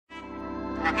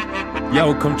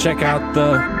Yo, come check out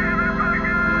the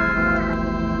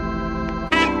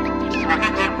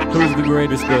Who's the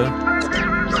Greatest You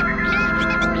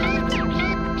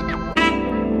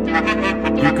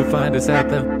can find us at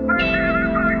the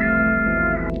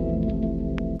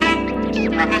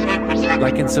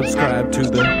like and subscribe to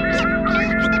the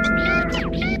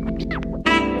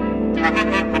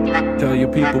tell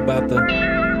your people about the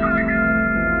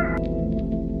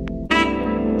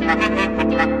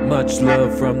much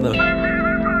love from the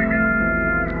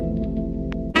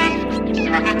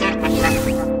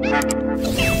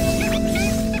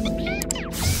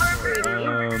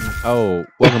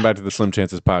welcome back to the Slim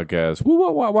Chances Podcast. Yeah,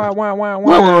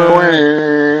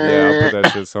 I'll put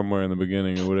that shit somewhere in the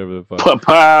beginning or whatever the fuck.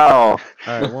 Pow!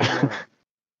 Alright, one more.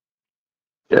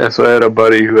 Yeah, so I had a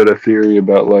buddy who had a theory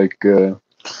about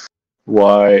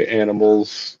why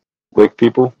animals lick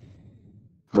people,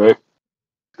 right?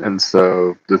 And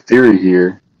so the theory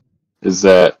here is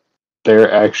that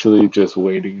they're actually just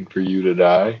waiting for you to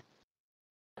die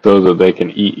so that they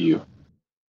can eat you.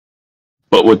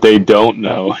 But what they don't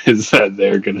know is that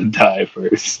they're going to die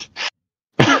first.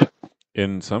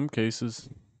 In some cases.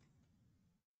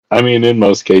 I mean, in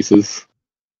most cases.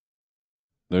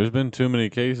 There's been too many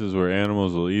cases where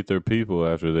animals will eat their people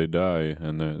after they die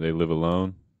and they live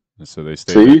alone. And so they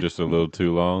stay there just a little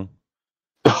too long.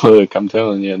 Look, I'm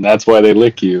telling you, and that's why they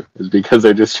lick you, is because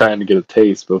they're just trying to get a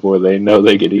taste before they know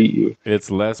they could eat you.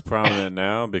 It's less prominent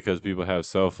now because people have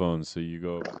cell phones, so you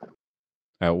go...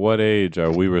 At what age are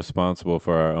we responsible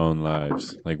for our own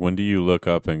lives? Like, when do you look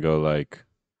up and go like,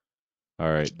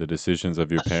 all right, the decisions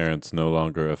of your parents no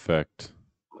longer affect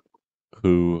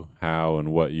who, how,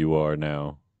 and what you are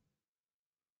now?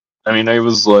 I mean, I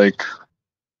was like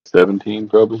 17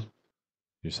 probably.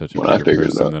 You're such a bigger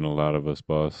person than a lot of us,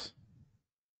 boss.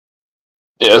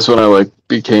 Yeah, that's when I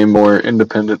became more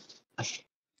independent.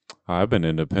 I've been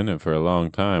independent for a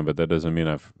long time, but that doesn't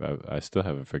mean I still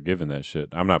haven't forgiven that shit.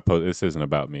 I'm not. This isn't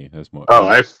about me. That's more.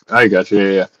 Oh, I got you.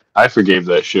 Yeah. I forgave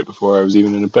that shit before I was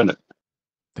even independent.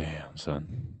 Damn,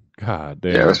 son. God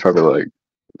damn. Yeah, I was probably like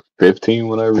 15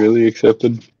 when I really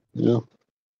accepted.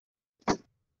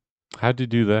 How'd you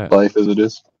do that? Life as it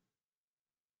is.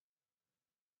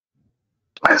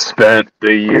 I spent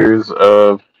the years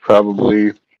of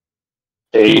probably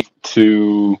 8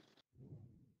 to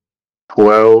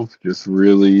 12 just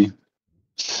really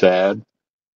sad,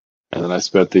 and then I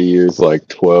spent the years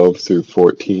 12 through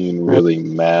 14 really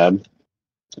mad,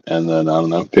 and then I don't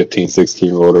know, 15,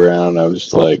 16 rolled around and I was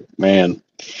just like, man,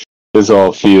 this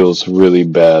all feels really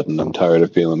bad and I'm tired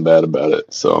of feeling bad about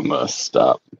it, so I'm gonna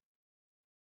stop.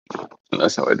 And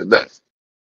that's how I did that.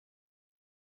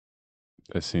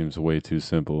 That seems way too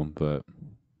simple, but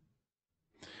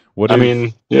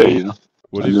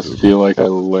I just feel like I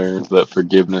learned that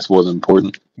forgiveness was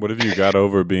important. What if you got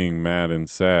over being mad and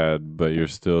sad, but you're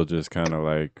still just kind of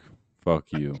like,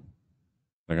 fuck you?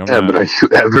 But are you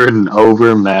ever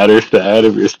over mad or sad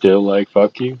if you're still like,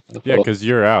 fuck you? Yeah, because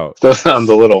you're out. That sounds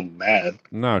a little mad.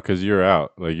 No, because you're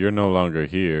out. Like, you're no longer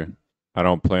here. I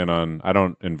don't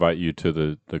invite you to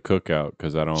the cookout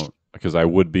because I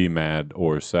would be mad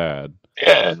or sad.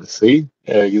 Yeah, see?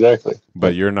 Yeah, exactly.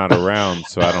 But you're not around,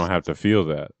 so I don't have to feel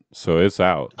that. So it's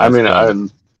out.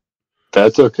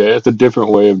 That's okay. It's a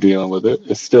different way of dealing with it.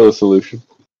 It's still a solution.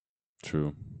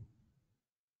 True.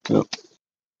 Yep.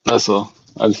 That's all.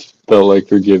 I just felt like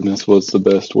forgiveness was the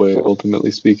best way,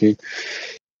 ultimately speaking.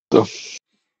 So.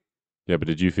 Yeah, but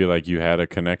did you feel like you had a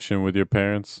connection with your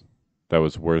parents that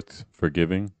was worth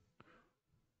forgiving?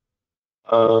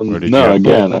 No,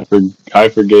 again, I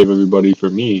forgave everybody for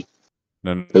me.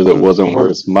 Because it wasn't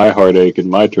worth my heartache and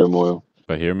my turmoil.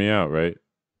 But hear me out, right?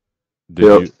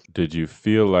 Did you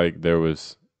feel like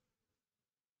was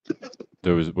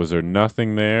there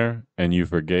nothing there and you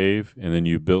forgave and then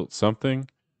you built something?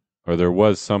 Or there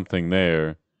was something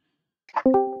there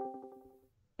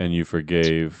and you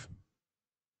forgave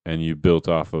and you built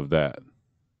off of that?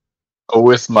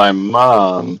 With my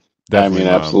mom, Definitely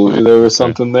absolutely there was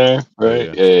something there,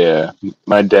 right? Yeah.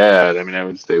 My dad, I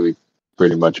would say we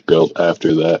pretty much built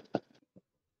after that.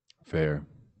 Fair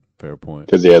point.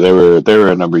 Because there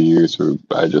were a number of years where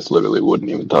I just literally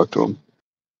wouldn't even talk to him.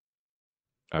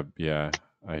 I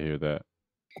hear that.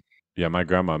 Yeah, my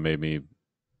grandma made me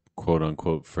quote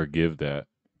unquote forgive that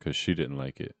because she didn't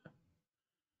like it.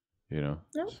 So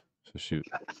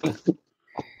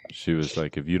she was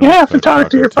like, if you don't have to talk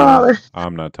to your father,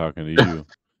 I'm not talking to you.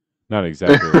 Not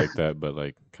exactly like that, but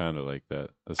kind of like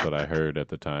that. That's what I heard at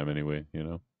the time anyway,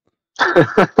 Like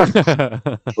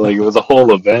it was a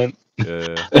whole event.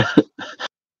 Yeah.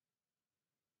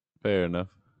 Fair enough.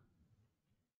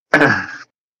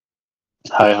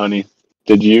 Hi, honey.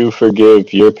 Did you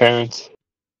forgive your parents?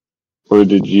 Or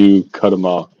did you cut them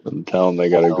off and tell them they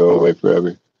got to go away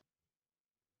forever?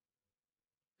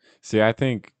 See, I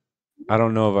think I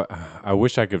don't know if I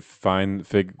wish I could figure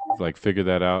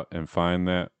that out and find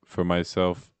that for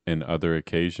myself in other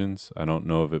occasions. I don't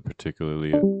know if it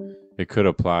particularly it could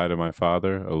apply to my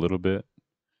father a little bit,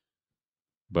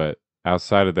 but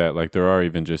outside of that, like there are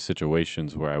even just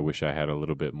situations where I wish I had a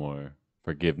little bit more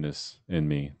forgiveness in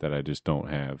me that I just don't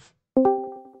have.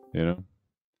 You know?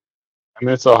 I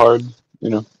mean, it's a hard,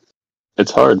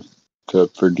 it's hard to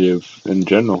forgive in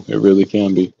general. It really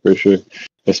can be, for sure.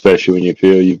 Especially when you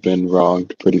feel you've been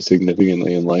wronged pretty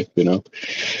significantly in life,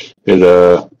 it's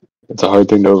a hard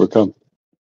thing to overcome.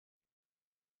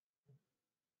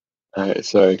 Alright,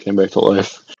 sorry, came back to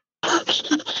life.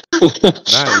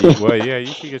 Well, yeah, you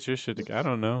should get your shit together. I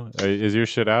don't know. Is your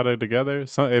shit out of together?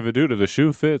 If the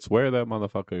shoe fits, wear that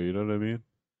motherfucker. You know what I mean?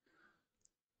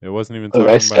 It wasn't even talking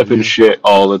I about step in you. shit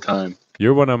all the time.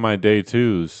 You're one of my day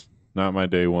twos, not my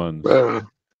day ones.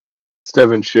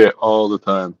 Step in shit all the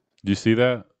time. Do you see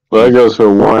that? Well, that goes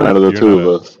for one out of the two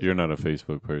of us. You're not a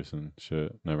Facebook person.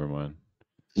 Shit, never mind.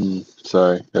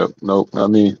 Sorry. Yep. Nope, not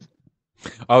me.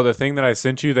 Oh, the thing that I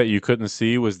sent you that you couldn't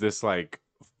see was this like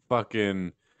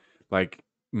fucking like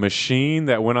machine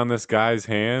that went on this guy's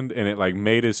hand and it like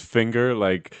made his finger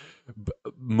like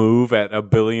move at 1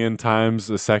 billion times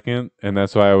a second, and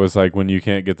that's why I was like, when you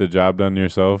can't get the job done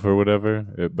yourself or whatever.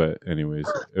 But anyways,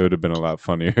 it would have been a lot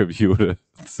funnier if you would have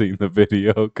seen the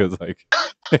video, because like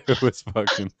it was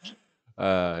fucking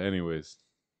anyways,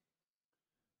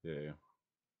 yeah.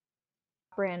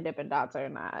 Brand Dippin' Dots are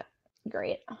not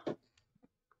great.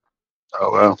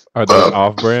 Oh well. Are those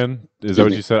off-brand? Is that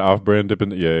what you said? Off-brand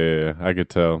Dippin'? Yeah. I could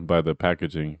tell by the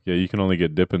packaging. Yeah, you can only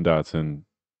get Dippin' Dots in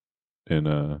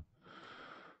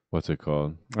what's it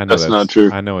called? I know that's not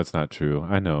true. I know it's not true.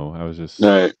 I know. I was just. All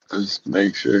right, just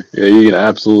make sure. Yeah, you can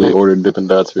absolutely order Dippin'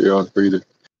 Dots for your own freezer,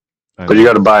 but you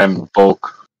got to buy them in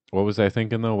bulk. What was I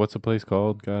thinking though? What's the place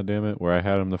called? God damn it! Where I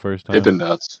had them the first time. Dippin'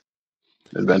 Dots.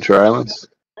 Adventure Islands.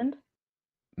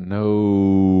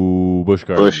 No, Busch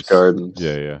Gardens. Busch Gardens.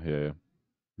 Yeah.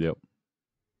 Yep.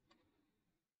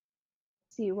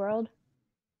 SeaWorld.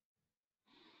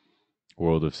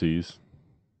 World of Seas.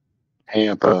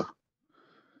 Tampa.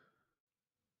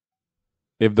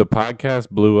 If the podcast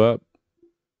blew up,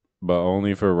 but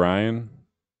only for Ryan,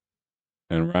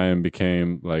 and Ryan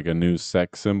became like a new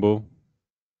sex symbol.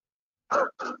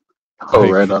 Oh,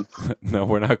 right on. No,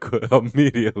 we're not cool.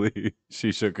 Immediately,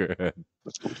 she shook her head.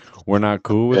 We're not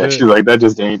cool with it. She's like, that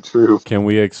just ain't true. Can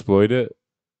we exploit it?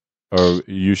 Or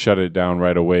you shut it down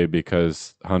right away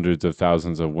because hundreds of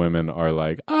thousands of women are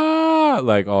like,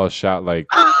 like all shot, like,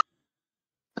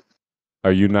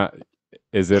 are you not,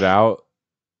 is it out?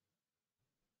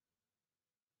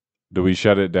 Do we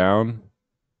shut it down?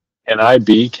 Can I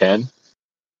be Ken?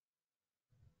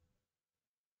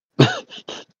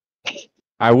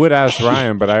 I would ask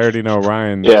Ryan, but I already know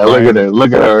Ryan. Yeah, Ryan,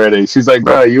 look at her already. She's like,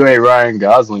 bro, you ain't Ryan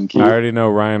Gosling, kid. I already know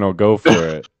Ryan will go for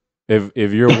it.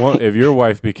 If your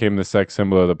wife became the sex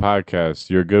symbol of the podcast,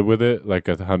 you're good with it? Like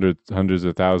hundreds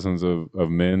of thousands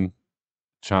of men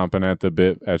chomping at the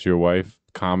bit at your wife,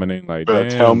 commenting like, bro,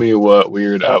 damn. Tell me what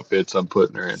weird outfits I'm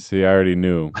putting her in. See, I already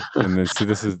knew. And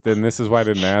then this is why I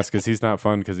didn't ask, because he's not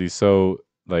fun, because he's so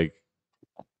like,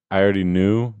 I already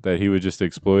knew that he would just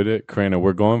exploit it. Karina,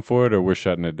 we're going for it, or we're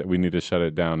shutting it. We need to shut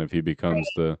it down if he becomes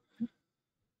the.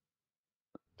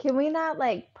 Can we not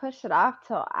like push it off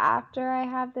till after I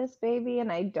have this baby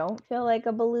and I don't feel like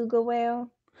a beluga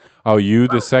whale? Oh, you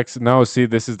the sex? No, see,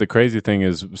 this is the crazy thing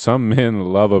is some men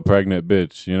love a pregnant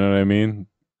bitch. You know what I mean?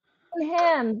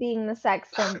 Him being the sex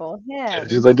symbol. Him.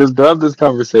 She's like, just drop this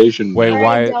conversation. Wait,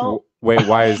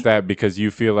 why is that? Because you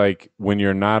feel like when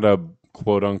you're not a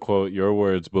quote unquote, your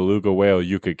words, beluga whale,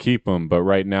 you could keep him, but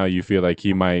right now you feel like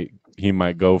he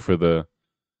might go for the.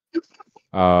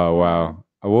 Oh wow.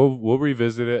 We'll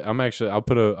revisit it. I'll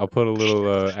put a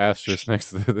little asterisk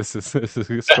next to this.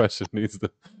 This question needs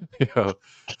to,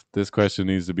 this question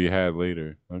needs to be had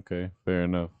later. Okay, fair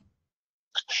enough.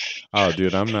 Oh,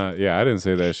 dude, I'm not. Yeah, I didn't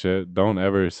say that shit. Don't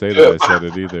ever say that I said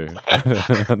it either.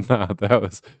 No, that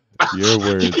was your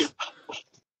words.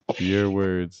 Your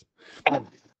words.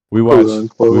 We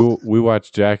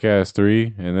watched Jackass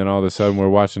 3, and then all of a sudden we're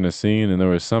watching a scene, and there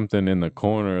was something in the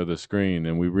corner of the screen,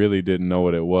 and we really didn't know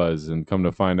what it was. And come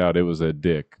to find out, it was a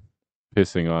dick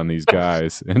pissing on these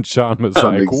guys. And Sean was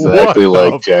like, exactly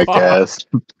what like Jackass.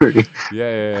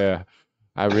 Yeah.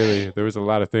 There was a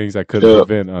lot of things I couldn't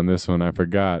prevent on this one. I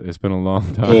forgot. It's been a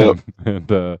long time.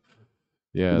 And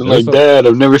yeah. Like, Dad,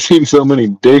 I've never seen so many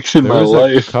dicks in my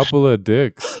life. A couple of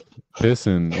dicks.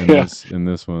 pissing in Yeah.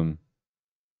 this one.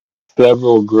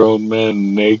 Several grown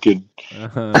men naked.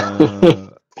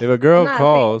 If a girl I'm not saying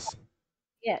calls,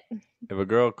 yet. if a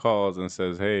girl calls and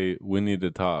says, "Hey, we need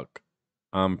to talk.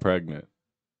 I'm pregnant."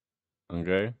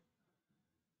 Okay?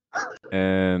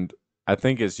 And I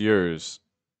think it's yours.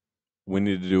 We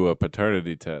need to do a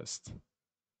paternity test.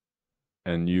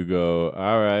 And you go,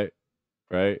 "All right,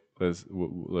 right?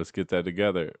 Let's get that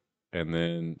together." And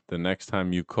then the next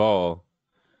time you call,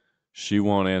 she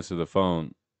won't answer the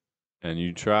phone, and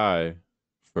you try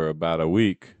for about a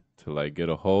week to like get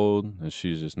a hold, and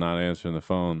she's just not answering the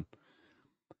phone.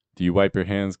 Do you wipe your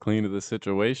hands clean of the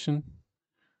situation,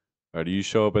 or do you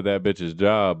show up at that bitch's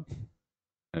job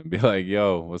and be like,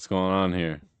 "Yo, what's going on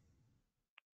here,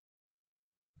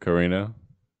 Karina?"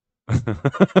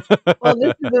 Well,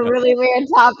 this is a really weird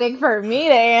topic for me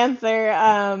to answer.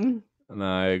 No,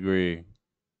 I agree,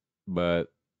 but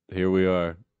here we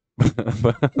are.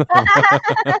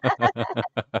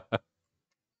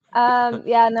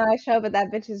 Yeah, no, I show up at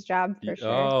that bitch's job for sure.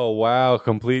 Oh wow,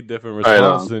 complete different Right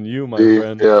response on. than you, my See?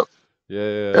 friend. Yep.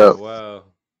 Yeah, Yep. wow.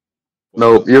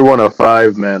 Nope. You're one of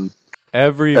 5 men,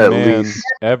 Every at man, least.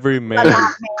 every I'm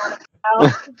not man,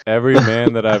 man. every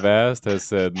man that I've asked has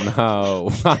said, "No,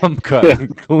 I'm cutting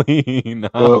clean.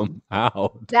 Yep. I'm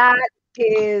out." That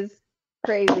is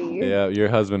crazy. Yeah, your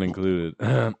husband included.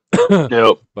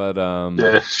 Yep. But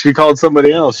Yeah. She called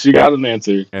somebody else. She got an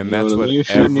answer. You and know that's what I what mean?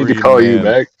 She didn't need to every call you man.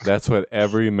 back. That's what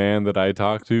every man that I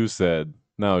talked to said.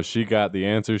 No, she got the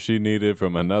answer she needed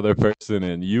from another person,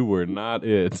 and you were not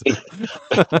it.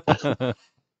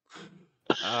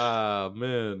 Ah,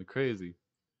 man, crazy.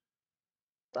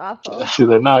 It's awful. She's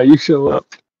like, nah, you show up.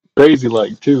 Crazy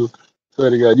like, too.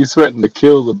 Swear to God. You threatened to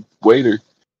kill the waiter.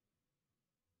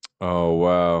 Oh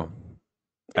wow!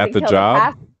 At To the kill the job,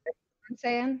 past, I'm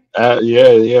saying. Yeah,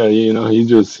 you know,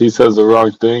 he says the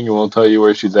wrong thing and won't tell you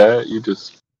where she's at. You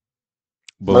just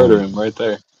murder boom, him right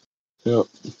there. Yep.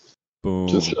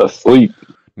 Just boom. asleep.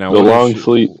 Now, The long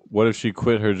sleep. what if she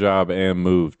quit her job and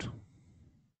moved?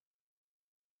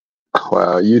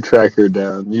 Wow, you track her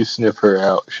down. You sniff her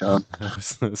out, Sean.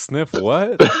 Sniff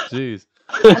what? Jeez.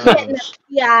 I'm hitting the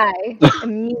PI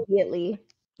immediately.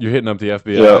 You're hitting up the Yep.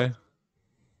 FBI?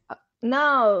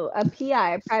 No, a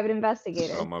PI, a private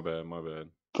investigator. Oh, my bad, my bad.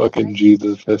 Fucking Right?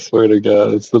 Jesus. I swear to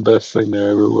God, it's the best thing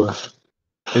there ever was.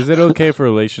 Is it okay for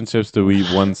relationships to be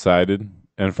one-sided,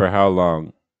 and for how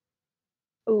long?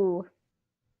 Ooh.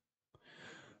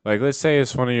 Like, let's say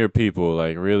it's one of your people,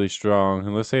 like really strong,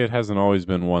 and let's say it hasn't always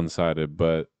been one-sided,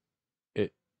 but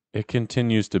it it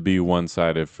continues to be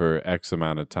one-sided for X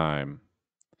amount of time.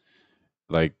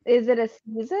 Like, Is it a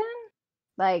season?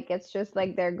 Like it's just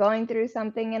like they're going through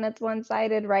something and it's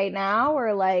one-sided right now,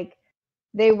 or like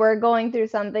they were going through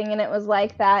something and it was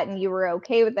like that and you were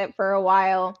okay with it for a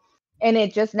while and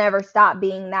it just never stopped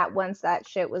being that once that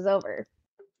shit was over.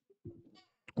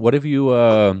 what if you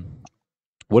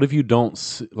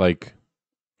don't like?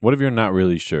 What if you're not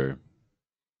really sure?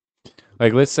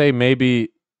 Like, let's say maybe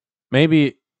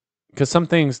because some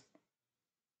things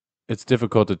it's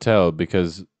difficult to tell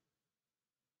because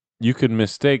you could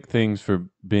mistake things for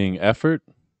being effort,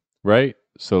 right?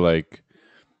 So like,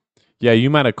 yeah, you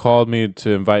might have called me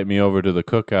to invite me over to the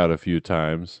cookout a few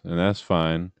times, and that's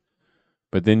fine.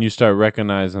 But then you start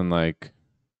recognizing like,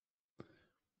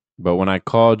 but when I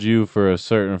called you for a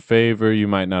certain favor, you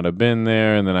might not have been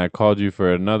there, and then I called you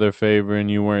for another favor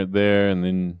and you weren't there, and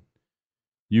then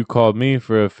you called me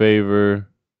for a favor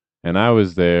and I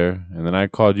was there, and then I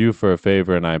called you for a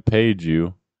favor and I paid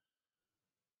you,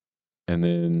 and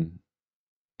then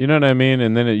you know what I mean?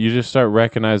 And then you just start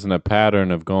recognizing a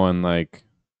pattern of going like,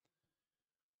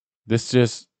 this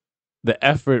just, the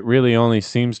effort really only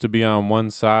seems to be on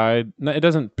one side. It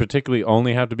doesn't particularly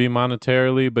only have to be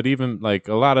monetarily, but even like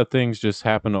a lot of things just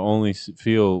happen to only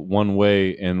feel one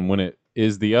way. And when it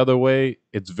is the other way,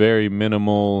 it's very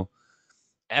minimal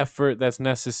effort that's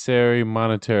necessary,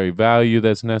 monetary value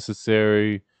that's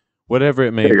necessary, whatever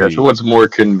it may I gotcha. be. What's more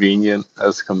convenient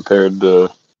as compared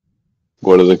to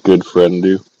what does a good friend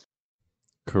do?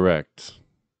 Correct.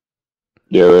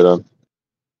 Yeah, right on.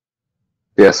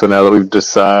 Yeah, so now that we've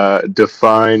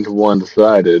defined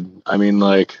one-sided, I mean,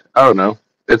 like, I don't know.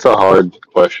 It's a hard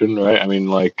question, right? I mean,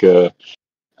 like, I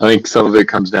think some of it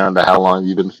comes down to how long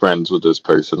you've been friends with this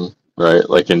person, right?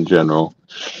 Like, in general.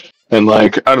 And,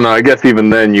 like, I don't know, I guess even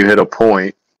then you hit a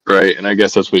point, right? And I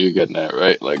guess that's what you're getting at,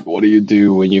 right? Like, what do you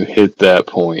do when you hit that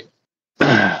point?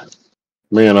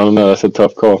 Man, I don't know. That's a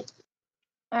tough call.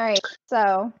 All right.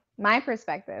 So, my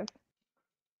perspective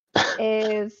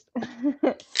is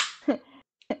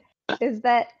is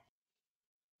that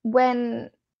when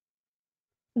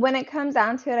when it comes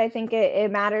down to it, I think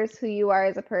it matters who you are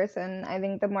as a person. I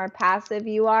think the more passive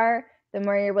you are, the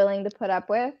more you're willing to put up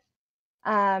with.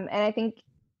 And I think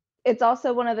it's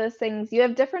also one of those things, you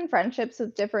have different friendships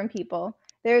with different people.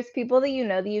 There's people that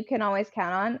you can always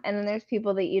count on, and then there's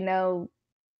people that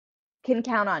can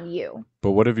count on you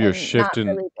But what if you're and not shifting?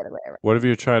 really get away with it. What if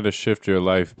you're trying to shift your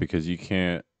life because you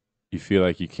feel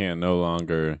like you can't no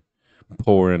longer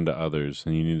pour into others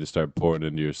and you need to start pouring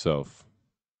into yourself?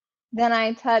 Then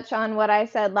I touch on what I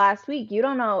said last week. You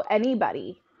don't know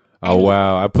anybody. Oh,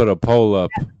 wow. I put a poll up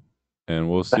and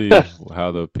we'll see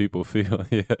how the people feel.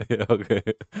 Yeah, okay.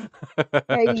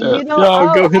 You don't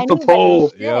Yo, go hit the anybody poll.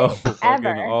 shit, Yo, fucking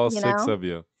ever, all you 6 know? of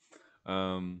you.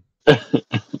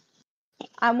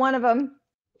 I'm one of them.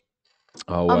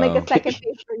 Oh, I'll make wow. a second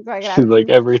Facebook so I can She's have like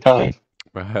proof. every time.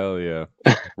 Hell yeah.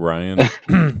 Ryan,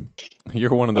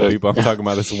 you're one of the people I'm talking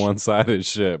about this one-sided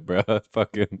shit, bro.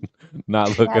 Fucking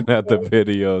not looking at the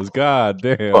videos. God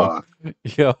damn. Fuck.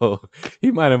 Yo,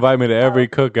 he might invite me to every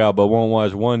cookout but won't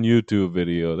watch one YouTube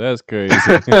video. That's crazy.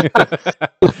 You're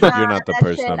not the That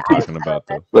person shit, I'm talking about,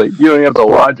 though. Like, you don't have to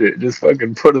watch it. Just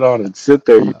fucking put it on and sit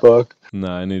there, you fuck. No,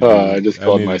 I need I you. just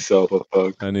called myself a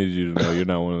fuck. I need you to know you're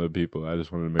not one of the people. I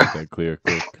just wanted to make that clear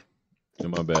quick. You're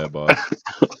my bad, boss.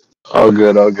 All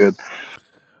good, all good.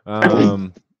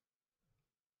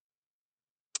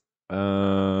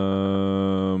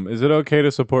 Is it okay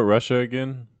to support Russia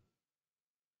again?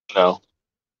 No.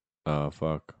 Oh,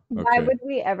 fuck. Why Okay. would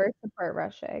we ever support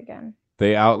Russia again?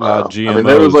 They outlawed GMOs. I mean,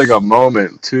 there was like a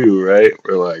moment too, right?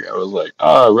 Where like I was like,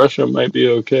 Russia might be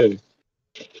okay.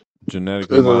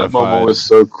 Genetically And then that moment modified was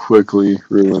so quickly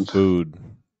ruined. food.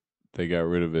 They got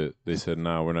rid of it. They said,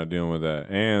 "Nah, we're not dealing with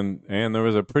that." And there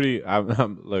was a pretty.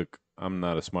 Look, I'm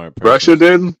not a smart person. Russia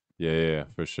did? Yeah,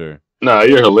 for sure. No,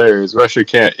 you're hilarious. Russia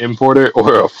can't import it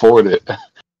or afford it.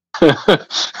 What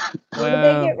did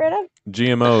they get rid of?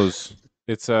 GMOs.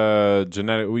 It's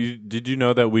genetic. Did you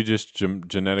know that we just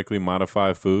genetically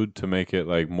modify food to make it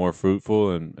like more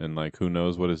fruitful and like who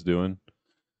knows what it's doing?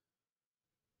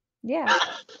 Yeah.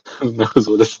 Who knows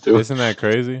what it's doing? Isn't that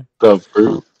crazy? The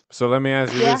fruit. So let me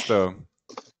ask you this though.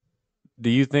 Do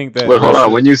you think that? But hold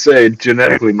on, when you say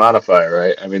genetically modify,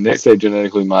 right? I mean, they say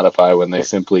genetically modify when they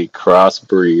simply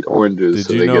crossbreed oranges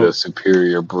so they get a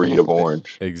superior breed of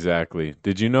orange. Exactly.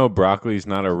 Did you know broccoli's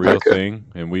not a real thing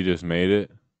and we just made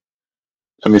it?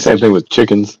 I mean, same thing with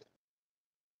chickens.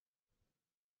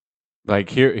 Like,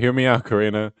 hear me out,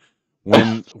 Karina.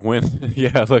 When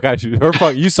yeah, look at you.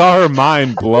 You saw her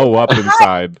mind blow up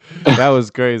inside. That was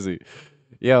crazy.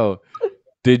 Yo,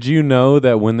 did you know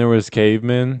that when there was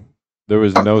cavemen, there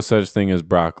was no such thing as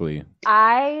broccoli?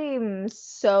 I'm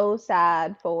so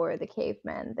sad for the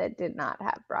cavemen that did not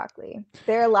have broccoli.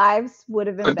 Their lives would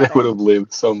have been better. They would have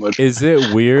lived so much. Is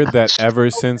it weird that ever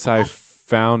since I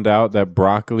found out that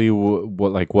broccoli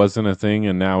wasn't a thing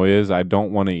and now is, I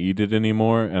don't want to eat it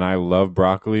anymore, and I love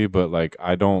broccoli, but like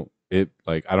I don't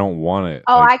want it.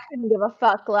 Oh, like, I couldn't give a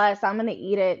fuck less. I'm gonna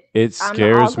eat it. It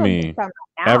scares me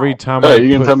every time.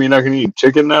 You can tell me you're not gonna eat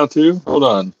chicken now too? Hold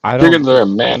on. Chickens are a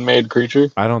man-made creature.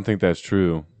 I don't think that's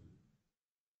true.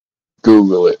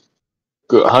 Google it.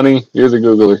 Honey, you're the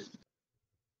Googler.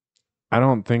 I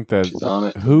don't think that. She's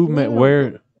on it.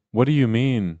 Where? What do you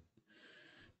mean?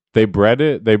 They bred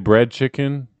it. They bred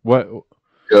chicken. What?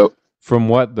 Yep. From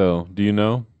what though? Do you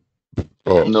know?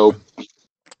 Nope.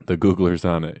 The Googler's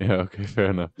on it. Yeah, okay, fair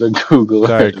enough. The Googler.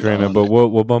 Sorry, Karina, but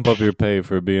we'll bump up your pay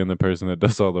for being the person that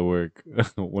does all the work.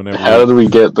 How did we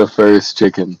get the first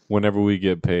chicken? Whenever we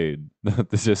get paid,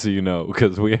 just so you know,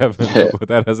 because we haven't.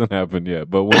 That hasn't happened yet.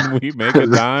 But when we make a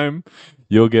dime,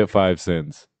 you'll get 5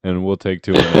 cents, and we'll take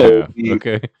 2.5.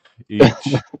 Okay, each.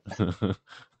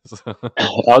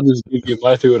 I'll just give you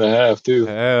my 2.5 too.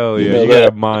 Hell yeah, you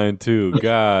got mine too.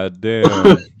 God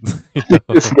damn.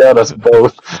 Just got us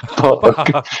both.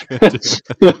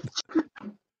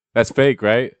 That's fake,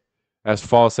 right? That's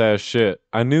false ass shit.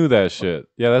 I knew that shit.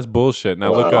 Yeah, that's bullshit.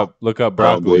 Now look up broccoli.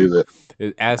 I don't believe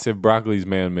it. Ask if broccoli's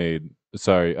man made.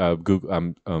 Sorry,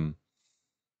 Google. Go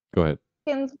ahead.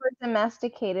 Chickens were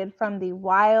domesticated from the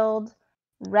wild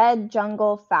red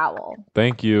jungle fowl.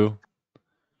 Thank you.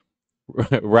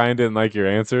 Ryan didn't like your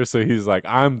answer, so he's like,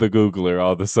 I'm the Googler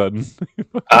all of a sudden.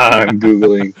 I'm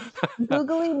Googling.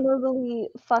 Googly moogly,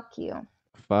 fuck you.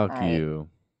 Fuck you.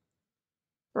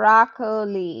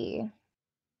 Broccoli.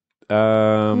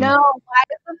 No, why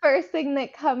is the first thing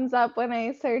that comes up when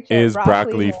I search it? Is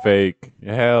broccoli fake?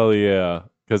 Hell yeah.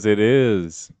 Because it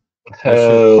is.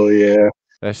 Hell yeah.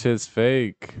 That shit's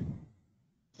fake.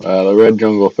 The red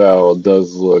jungle fowl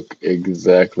does look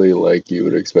exactly like you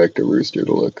would expect a rooster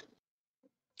to look.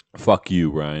 Fuck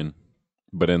you, Ryan.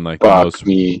 but in like Fuck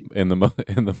me. in the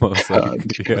most God.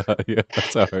 like yeah.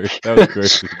 Sorry, that was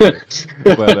crazy,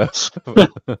 but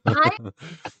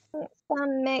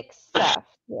Some mixed stuff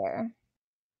here.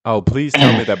 oh, please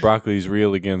tell me that broccoli is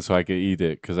real again so I can eat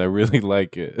it because I really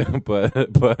like it. but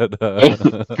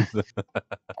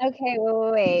Okay,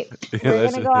 wait. yeah, We're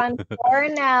that's gonna go on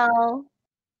Cornell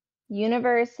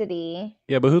University.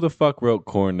 yeah. But who the fuck wrote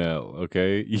Cornell?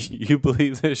 Okay, you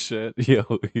believe this shit, yo.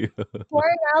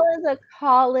 Cornell is a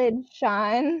college,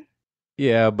 Sean.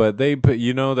 Yeah, but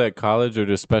you know that college are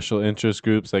just special interest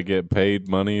groups that get paid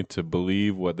money to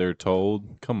believe what they're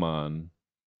told. Come on,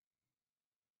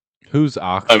 who's I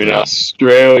mean, Oxford?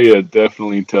 Australia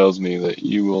definitely tells me that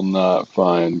you will not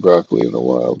find broccoli in the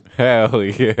wild. Hell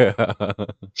yeah.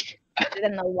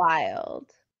 In the wild.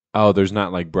 Oh, there's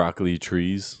not like broccoli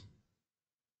trees.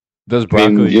 Does I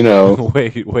mean, broccoli? you know,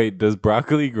 Wait. Does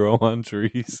broccoli grow on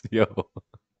trees? Yo,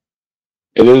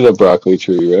 it is a broccoli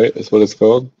tree, right? That's what it's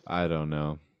called. I don't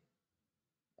know.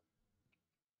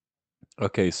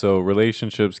 Okay, so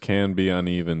relationships can be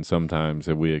uneven sometimes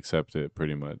if we accept it.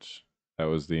 Pretty much, that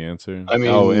was the answer. I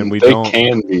Oh, and mean, we they don't,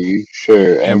 can be,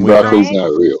 sure, and and we don't, broccoli's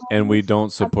not real. and we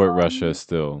don't support Um, Russia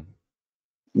still.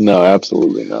 No,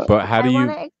 absolutely not. But how do I you?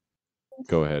 want to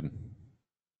Go ahead.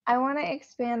 I want to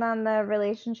expand on the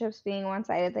relationships being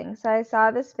one-sided thing. So I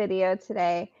saw this video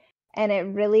today and it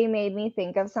really made me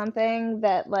think of something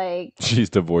that like She's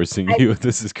divorcing I you.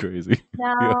 This is crazy.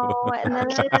 no, Yo. no.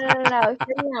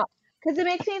 Hear me out. Because it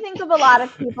makes me think of a lot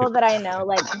of people that I know,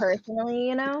 like personally,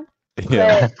 you know.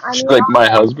 Yeah. But I mean, Like my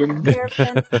also, husband. there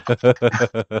have been,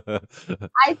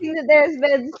 I think that there's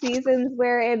been seasons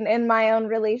where in my own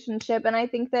relationship, and I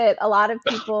think that a lot of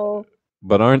people,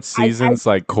 But aren't I seasons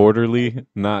like quarterly,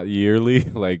 not yearly,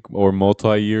 like or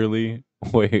multi-yearly?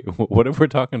 Wait, what if we're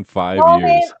talking 5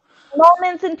 years?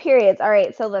 moments and periods. All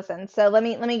right, so listen. So let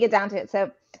me get down to it. So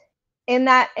in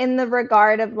the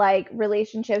regard of like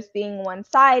relationships being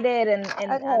one-sided and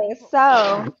okay,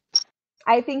 so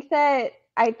I think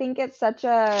it's such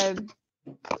a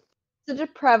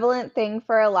prevalent thing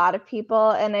for a lot of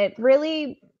people, and it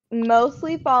really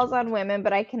mostly falls on women,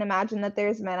 but I can imagine that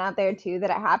there's men out there too that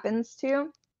it happens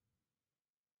to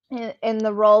in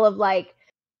the role of like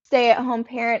stay-at-home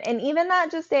parent, and even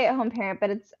not just stay-at-home parent, but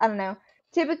it's I don't know.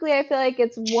 Typically, I feel like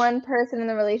it's one person in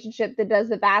the relationship that does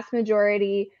the vast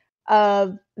majority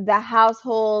of the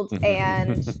household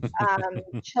and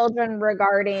children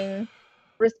regarding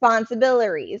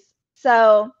responsibilities.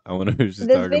 So I wonder who she's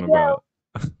this talking video,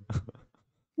 about.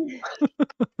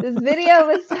 this video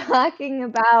was talking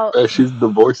about. She's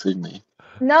divorcing me.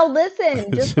 No,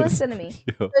 listen, just listen to me.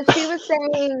 Yo. So she was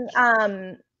saying,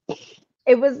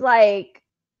 it was like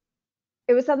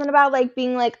it was something about like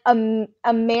being like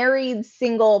a married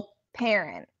single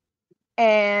parent.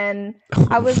 And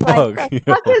I was like, Fuck, the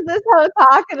fuck is this hoe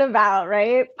talking about,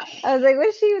 right? I was like, what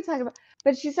is she even talking about?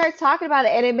 But she starts talking about it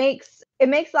and it makes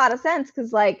a lot of sense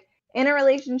because like in a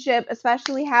relationship,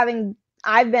 especially having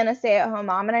I've been a stay-at-home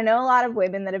mom and I know a lot of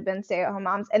women that have been stay-at-home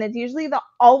moms, and it's usually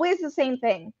always the same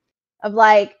thing of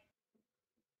like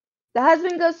the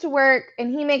husband goes to work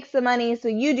and he makes the money, so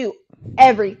you do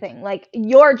everything. Like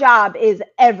your job is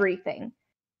everything.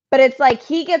 But it's like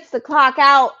he gets to clock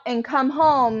out and come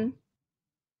home.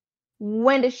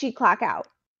 When does she clock out?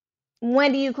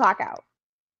 When do you clock out?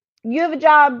 You have a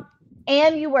job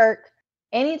and you work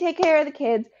and you take care of the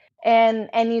kids and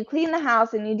you clean the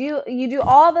house and you do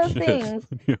all those things.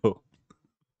 Yo.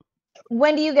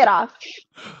 When do you get off?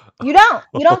 You don't.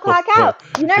 You don't clock out.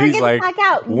 You never He's get like, to clock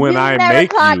out. when You I never make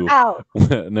clock you. out.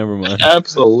 Never mind.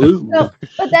 Absolutely. So,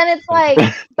 but then it's like,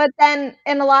 but then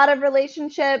in a lot of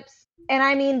relationships, and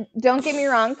I mean, don't get me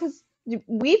wrong, because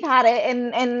we've had it,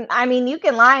 and I mean, you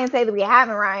can lie and say that we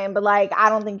haven't, Ryan, but like, I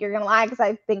don't think you're gonna lie because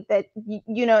I think that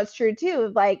you know it's true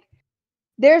too. Like,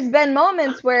 there's been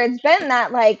moments where it's been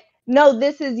that like, no,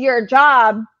 this is your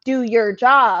job, do your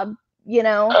job, you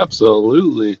know.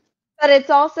 Absolutely. But it's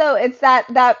also it's that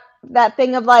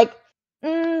thing of like,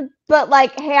 but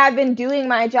like, hey, I've been doing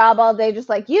my job all day, just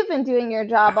like you've been doing your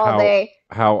job all day.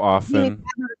 How You need often?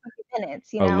 5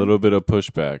 minutes, you A know. little bit of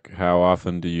pushback. How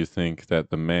often do you think that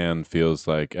the man feels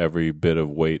like every bit of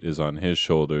weight is on his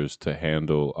shoulders to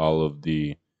handle all of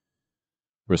the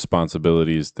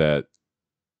responsibilities that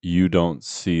you don't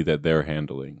see that they're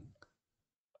handling?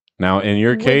 Now, in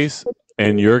your case, look,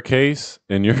 let's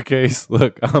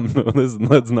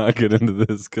not get into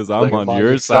this because I'm Like, on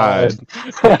your side.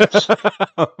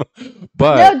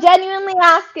 But no, genuinely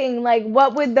asking, like,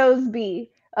 what would those be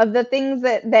of the things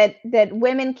that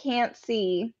women can't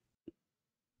see,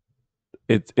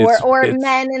 it's or it's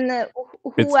men in the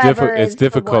whoever it's is the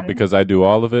difficult one. because I do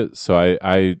all of it. So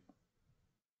I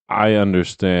I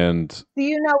understand So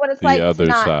you know what it's the like to other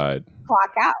not side.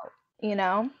 clock out, you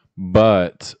know?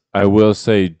 But I will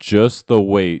say just the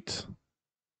weight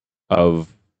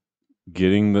of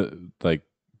getting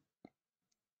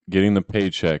getting the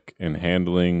paycheck and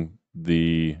handling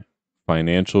the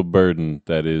financial burden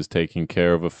that is taking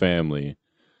care of a family.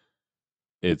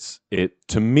 It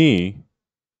to me,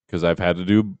 because I have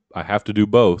to do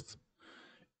both,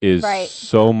 is Right.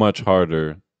 so much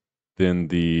harder than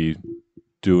the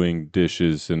doing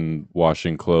dishes and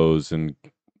washing clothes and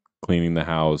cleaning the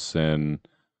house and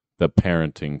the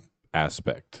parenting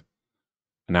aspect.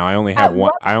 Now I only have At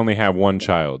one what I only have one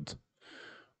child.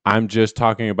 I'm just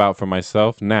talking about for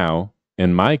myself now.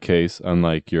 In my case,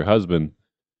 unlike your husband,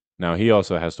 now he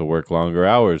also has to work longer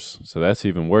hours, so that's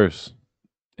even worse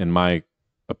in my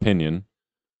opinion,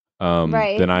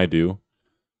 right. than I do.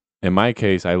 In my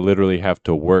case, I literally have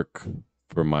to work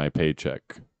for my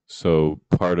paycheck. So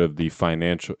part of the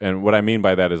financial, and what I mean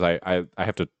by that is I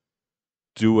have to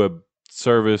do a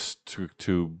service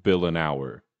to bill an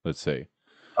hour, let's say.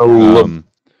 Oh, Um,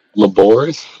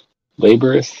 laborious,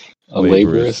 laborious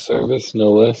Laborious. service,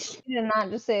 no less. You did not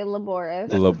just say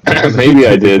laborious. Maybe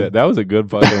I did. That was a good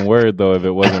fucking word though, if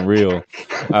it wasn't real.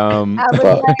 I was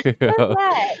Fuck. like, what's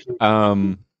that?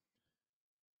 um,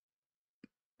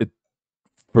 it,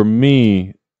 for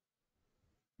me,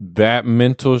 that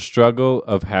mental struggle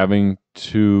of having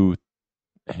to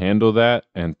handle that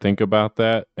and think about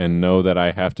that and know that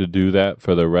I have to do that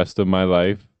for the rest of my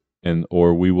life, and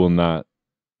or we will not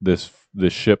this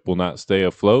ship will not stay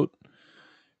afloat,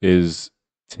 is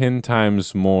 10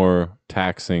 times more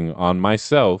taxing on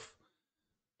myself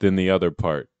than the other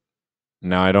part.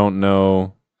 Now I don't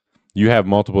know, you have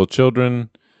multiple children,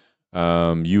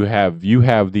 you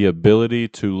have the ability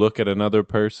to look at another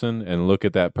person and look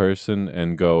at that person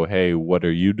and go, hey, what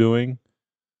are you doing?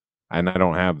 And I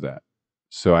don't have that.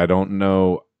 So I don't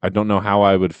know how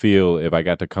I would feel if I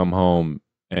got to come home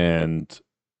and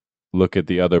look at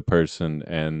the other person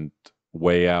and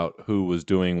weigh out who was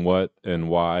doing what and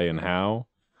why and how.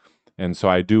 And so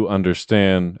I do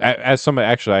understand, as somebody,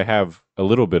 actually I have a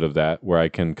little bit of that where I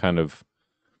can kind of,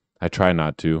 I try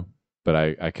not to, but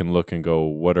I can look and go,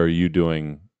 what are you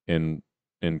doing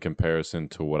in comparison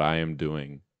to what I am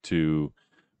doing to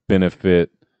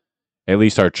benefit at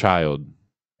least our child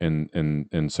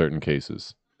in certain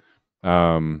cases.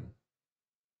 Um,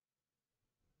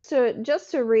 So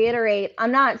just to reiterate,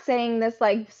 I'm not saying this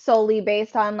like solely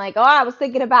based on like, oh, I was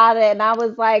thinking about it and I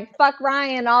was like, fuck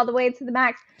Ryan all the way to the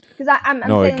max. Because I'm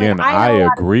no, saying like again, I I know a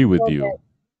lot of agree with people that, you.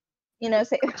 you know,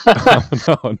 say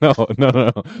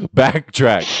No.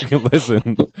 Backtrack.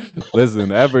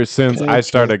 Listen. Ever since I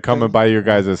started coming by your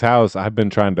guys' house, I've been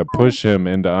trying to push him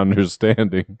into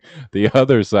understanding the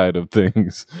other side of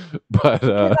things. But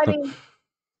because I mean,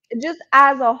 just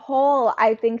as a whole,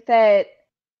 I think that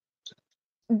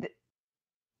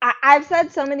I've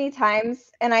said so many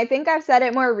times, and I think I've said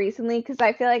it more recently because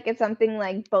I feel like it's something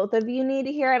like both of you need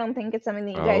to hear. I don't think it's something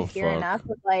that you oh guys hear fuck. enough.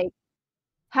 But like,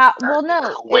 how? Well,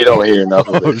 no, We don't hear enough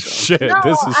of Oh it, Sean. no.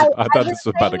 shit. I I've thought been this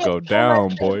was about to saying it go so much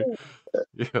down, boy. lately.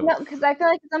 Yo. No, because I feel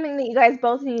like it's something that you guys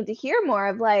both need to hear more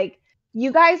of. Like,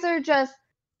 you guys are just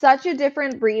such a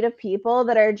different breed of people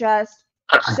that are just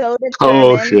so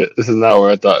Oh determined. shit! This is not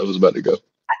where I thought it was about to go.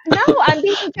 No, I'm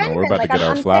being No, we're genuine. about to Like, get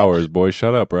our I'm saying, flowers, boy.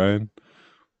 Shut up, Ryan.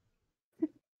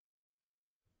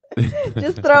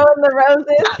 just throw in the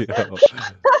roses.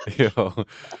 Yo.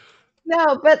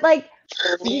 No, but like,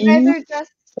 you guys are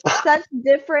just such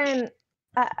different.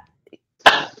 Uh,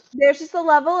 there's just a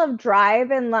level of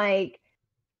drive and like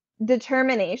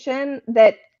determination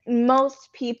that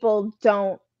most people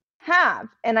don't have.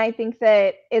 And I think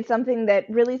that it's something that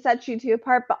really sets you two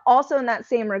apart. But also, in that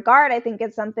same regard, I think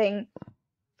it's something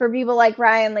for people like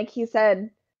Ryan, like he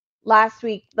said last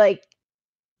week, like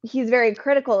he's very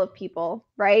critical of people,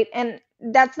 right? And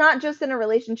that's not just in a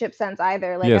relationship sense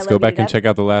either. Like, I Yes, go love you to back and death. check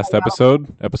out the last episode,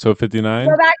 episode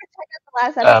Go 59. back and check out the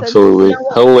last episode because you Absolutely know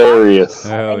what we're talking hilarious.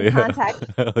 about Hell in yeah. context.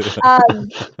 Hell yeah.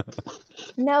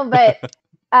 No, but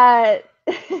uh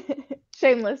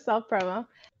shameless self promo.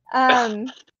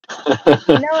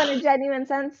 No, in a genuine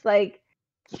sense, like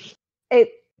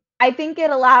it I think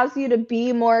it allows you to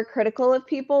be more critical of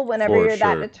people whenever For you're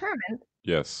that sure. determined.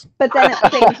 Yes. But then at the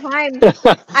same time,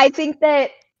 I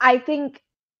think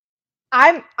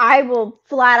I will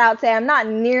flat out say I'm not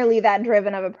nearly that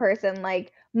driven of a person.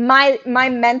 Like my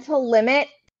mental limit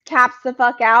caps the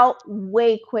fuck out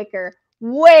way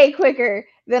quicker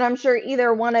than I'm sure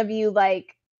either one of you,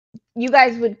 like, you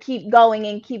guys would keep going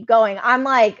and keep going. I'm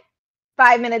like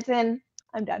 5 minutes in,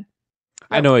 I'm done.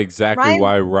 I know exactly Ryan,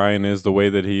 why Ryan is the way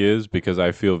that he is because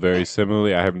I feel very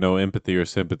similarly. I have no empathy or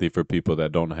sympathy for people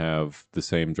that don't have the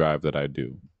same drive that I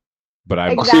do. But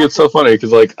I'm Well, see, it's exactly. so funny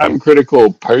because like I'm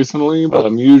critical personally, but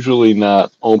I'm usually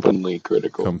not openly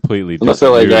critical completely unless I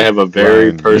different. like I have a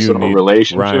very personal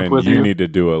relationship with You you. need to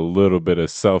do a little bit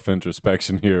of self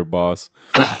introspection here, boss.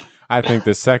 I think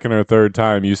the second or third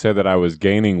time you said that I was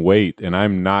gaining weight and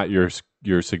I'm not your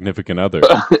significant other.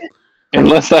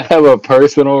 Unless I have a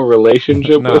personal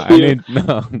relationship No, with I you. need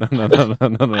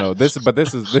no. This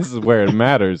is where it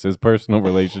matters is personal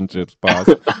relationships, boss.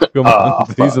 Come on, Ah,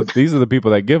 fuck. these are the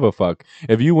people that give a fuck.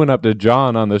 If you went up to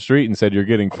John on the street and said you're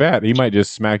getting fat, he might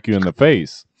just smack you in the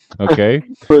face. Okay.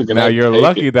 We're gonna Now have to you're take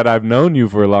lucky it. that I've known you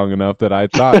for long enough that I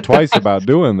thought twice about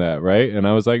doing that, right? And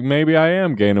I was like, maybe I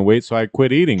am gaining weight, so I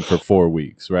quit eating for 4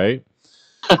 weeks, right?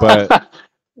 But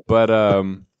but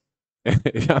I'm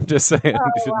just saying,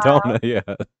 Oh wow. don't yeah.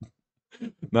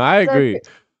 No, I So agree.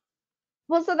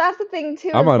 well, so that's the thing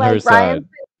too. I'm Is on her like Ryan's side.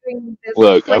 been doing this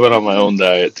Look, I've been on my crazy. own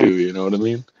diet too. You know what I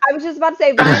mean? I was just about to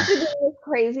say Ryan's been doing this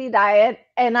crazy diet,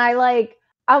 and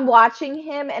I'm watching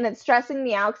him, and it's stressing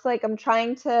me out. Cause like I'm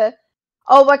trying to,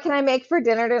 oh, what can I make for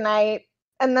dinner tonight?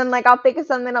 And then like I'll think of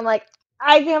something. I'm like,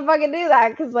 I can't fucking do that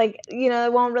because like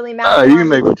it won't really match You can on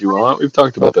make what you want. We've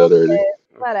talked about that already.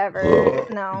 whatever.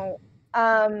 No.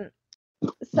 Um.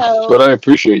 So But I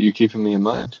appreciate you keeping me in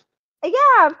mind.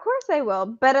 yeah, of course I will.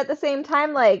 But at the same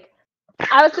time, like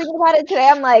I was thinking about it today.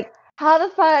 I'm like, how the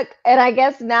fuck? And I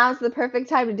guess now's the perfect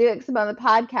time to do it because I'm on the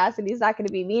podcast and he's not going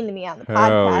to be mean to me on the Hell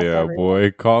podcast yeah, every boy.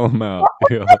 Call him out.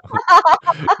 Yo.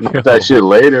 That Yo. shit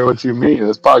later. What you mean?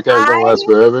 This podcast don't I last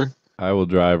forever. I will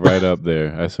drive right up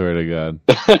there. I swear to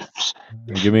God.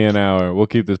 Give me an hour. We'll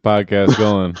keep this podcast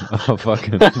going. I'll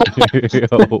fucking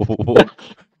yo.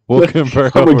 We'll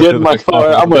convert I'm gonna over get to in my the car.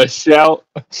 I'm phone. gonna shout.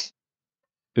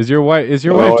 Is your wife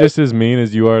No, just as mean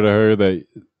as you are to her that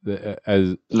as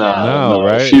no. no, no,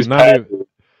 right? she's Not even passive.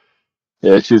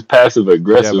 Yeah, she's passive yeah, but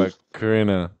aggressive.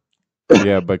 Karina,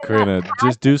 Not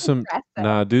just do passive some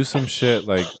aggressive. do some shit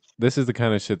like this is the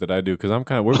kind of shit that I do because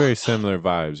we're very similar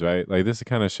vibes, right? Like this is the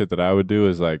kind of shit that I would do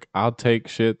is like I'll take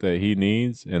shit that he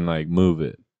needs and like move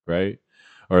it, right?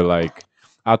 Or like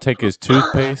I'll take his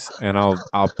toothpaste and I'll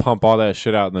pump all that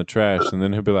shit out in the trash and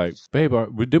then he'll be like, "Babe,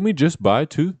 didn't we just buy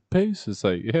toothpaste?" It's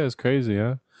like, "Yeah, it's crazy,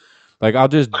 huh?" Like I'll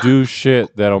just do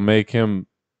shit that'll make him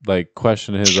like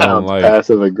question his own Sounds life.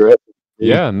 passive aggressive.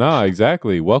 Yeah, no,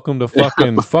 exactly. Welcome to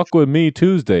fucking fuck with me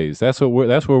Tuesdays. That's where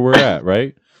we're at,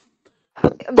 right?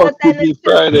 But Fuck then with me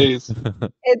Fridays.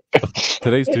 it's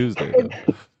Today's it's Tuesday it's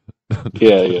though.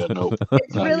 Yeah, nope,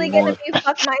 it's not really gonna anymore. be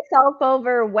fuck myself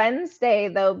over Wednesday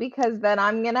though because then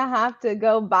I'm gonna have to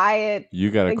go buy it You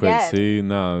gotta quit. again. See,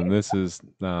 no, and this is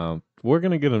no. We're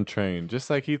gonna get him trained, just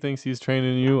like he thinks he's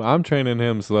training you. I'm training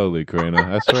him slowly,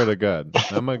 Karina. I swear to God,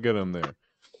 I'm gonna get him there.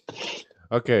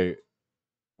 Okay,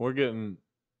 we're getting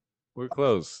we're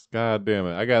close. God damn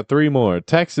it. I got three more.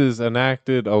 Texas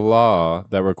enacted a law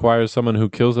that requires someone who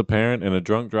kills a parent in a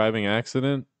drunk driving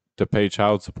accident to pay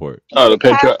child support. Oh, the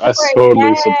Child Patreon. I support,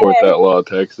 totally support yes. that law,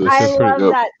 That's I Texas. love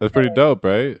Yep. that pretty shit. dope,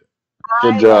 right? Good I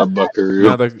love job, that.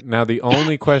 Buckaroo. Now the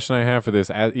only question I have for this,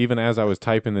 even as I was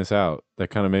typing this out, that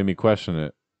kind of made me question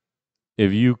it.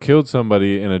 If you killed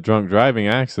somebody in a drunk driving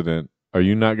accident, are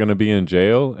you not going to be in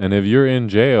jail? And if you're in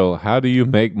jail, how do you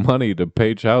make money to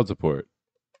pay child support?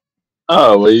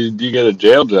 Oh, well, you get a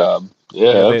jail job.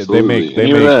 Yeah, Yeah, absolutely. And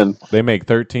even then, they make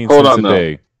 13 hold cents a on though.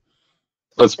 day.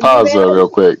 Let's Do pause they though, only real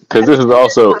quick, because have this is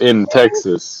also to in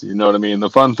Texas. You know what I mean? The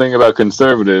fun thing about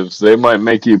conservatives, they might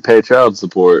make you pay child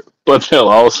support, but they'll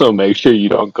also make sure you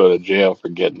don't go to jail for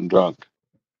getting drunk.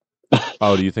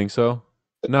 Oh, do you think so?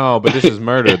 No, but this is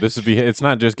murder. It's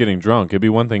not just getting drunk. It'd be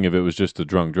one thing if it was just a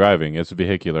drunk driving. It's a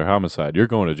vehicular homicide. You're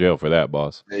going to jail for that,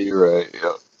 boss. Yeah, you're right.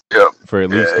 Yep. Yep. For at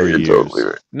least Yeah, 3 you're totally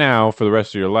years. right. Now, for the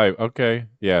rest of your life. Okay.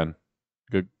 Yeah.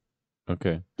 Good.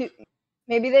 Okay.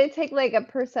 maybe they take like a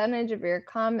percentage of your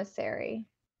commissary.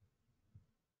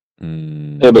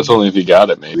 Yeah, but it's only if you got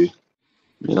it, maybe.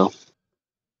 You know?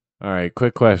 All right,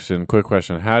 quick question.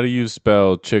 How do you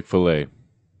spell Chick-fil-A?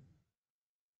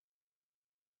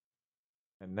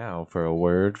 And now for a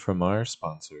word from our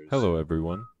sponsors. Hello,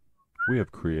 everyone. We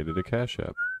have created a Cash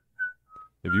App.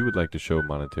 If you would like to show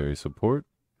monetary support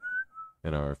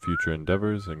in our future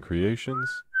endeavors and creations,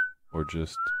 or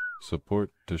just support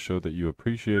to show that you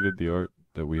appreciated the art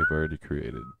that we have already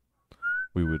created,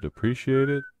 we would appreciate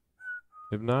it.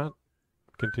 If not,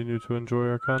 continue to enjoy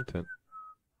our content.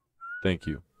 Thank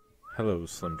you. Hello,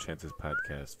 Slim Chances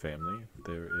Podcast family.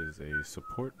 There is a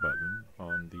support button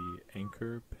on the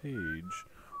Anchor page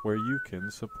where you can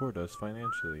support us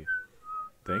financially.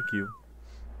 Thank you.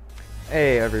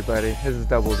 Hey everybody, this is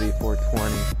Double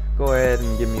D420. Go ahead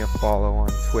and give me a follow on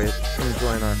Twitch and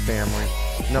join our family.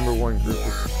 #1 group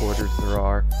of supporters there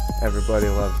are. Everybody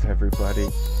loves everybody.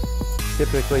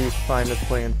 Typically you can find us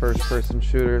playing first-person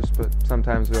shooters, but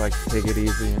sometimes we like to take it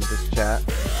easy and just chat.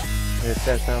 If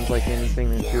that sounds like anything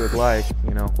that you would like,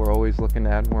 we're always looking to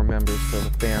add more members to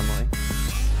the family.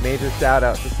 Major shout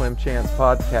out to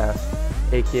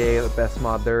SlimChancesPodcast, aka the best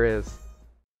mod there is.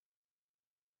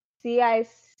 CHICK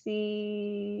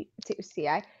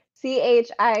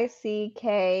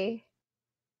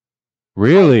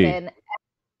Really?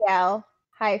 -L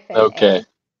 -A. Okay.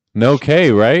 No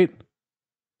K, right?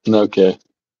 Okay.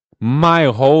 My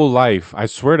whole life, I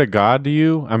swear to God to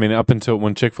you, I mean, up until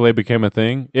when Chick-fil-A became a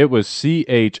thing, it was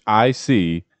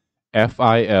CHICFILA.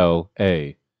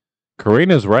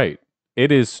 Karina's right.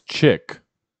 It is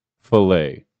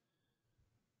Chick-fil-A.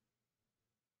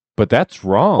 But that's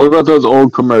wrong. What about those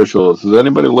old commercials? Has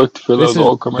anybody looked for those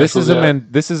old commercials?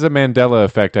 This is a Mandela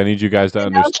effect. I need you guys to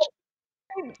understand.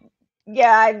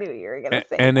 Yeah, I knew you were gonna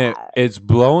say and that. it's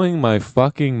blowing my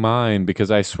fucking mind because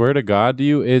I swear to God to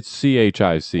you, it's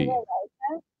CHIC.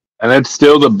 And it's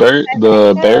still the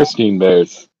Bearstein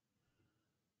Bears.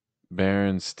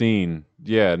 Berenstein.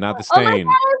 Yeah, not the stain.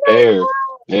 Bear.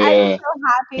 Yeah. I'm so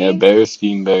happy. Yeah,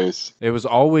 Bearstein Bears. It was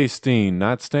always Steen,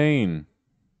 not Stain.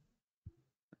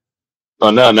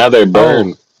 Oh no, now they're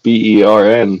Bern.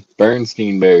 BERN.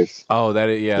 Bernstein Bears. Oh,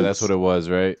 that's what it was,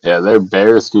 right? Yeah, they're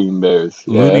Bearstein Bears.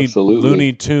 Yeah, absolutely.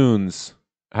 Looney Tunes.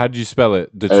 How did you spell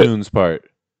it? The tunes part.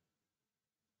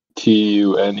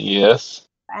 TUNES.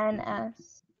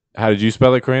 NS. How did you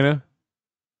spell it, Karina?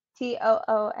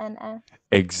 TOONS.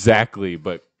 Exactly,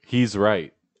 but he's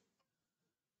right.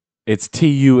 It's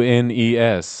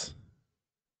TUNES.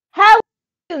 How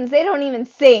they don't even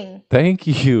sing. Thank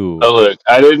you. Oh look,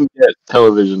 I didn't get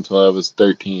television until I was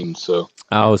 13, so.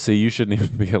 Oh, see, you shouldn't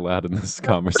even be allowed in this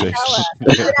conversation.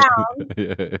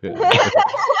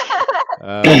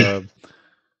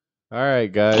 All right,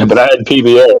 guys. But I had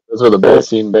PBS. Those were the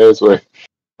Bearstein Bears were.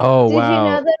 Oh, wow. Did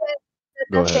you know that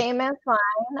the famous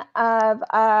line of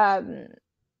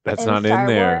that's not in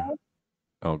there. Wars,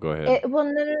 oh, go ahead.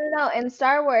 No. In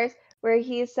Star Wars, where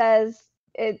he says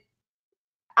it,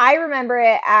 I remember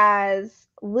it as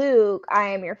Luke, I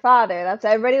am your father. That's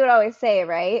what everybody would always say,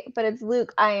 right? But it's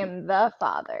Luke, I am the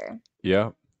father.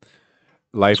 Yeah.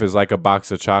 Life is like a box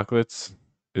of chocolates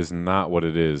is not what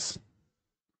it is.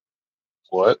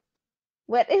 What?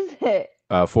 What is it?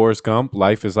 Forrest Gump,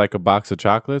 life is like a box of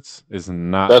chocolates is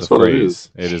not That's the what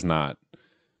phrase. It is not.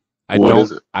 What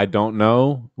is it? I don't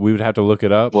know. We would have to look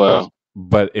it up. Wow.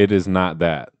 But it is not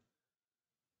that.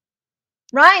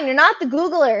 Ryan, you're not the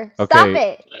Googler. Okay. Stop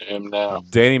it. I am now.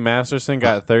 Danny Masterson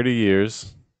got 30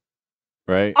 years.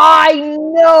 Right? I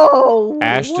know.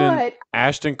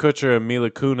 Ashton Kutcher and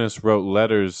Mila Kunis wrote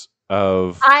letters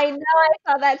of. I know. I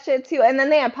saw that shit too, and then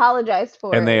they apologized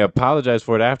for it. And they apologized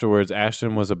for it afterwards.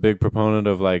 Ashton was a big proponent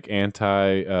of like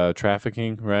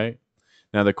anti-trafficking, right?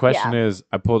 Now the question is,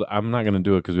 I'm not going to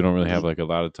do it because we don't really have like a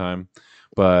lot of time,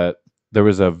 but there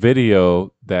was a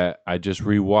video that I just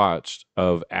rewatched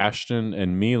of Ashton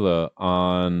and Mila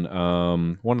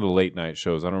on one of the late night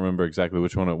shows. I don't remember exactly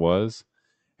which one it was.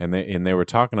 And they were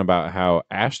talking about how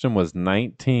Ashton was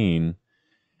 19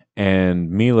 and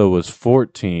Mila was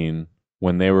 14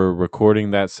 when they were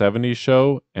recording that 70s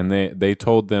show. And they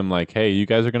told them like, hey, you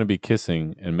guys are going to be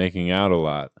kissing and making out a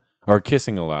lot or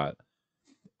kissing a lot.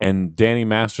 And Danny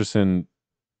Masterson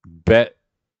bet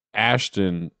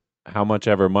Ashton how much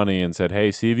ever money and said,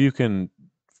 hey, see if you can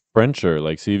French her,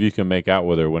 like see if you can make out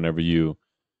with her whenever you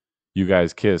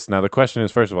guys kiss. Now the question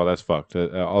is, first of all, that's fucked.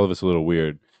 All of it's a little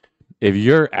weird. If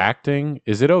you're acting,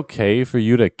 is it okay for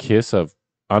you to kiss a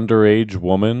underage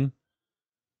woman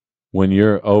when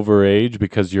you're overage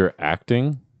because you're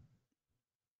acting?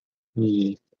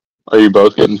 Are you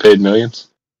both getting paid millions?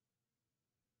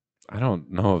 I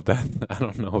don't know if that.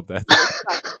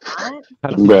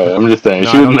 I'm just saying,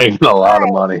 she was making a lot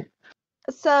of money.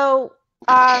 So,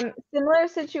 similar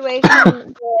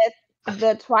situation with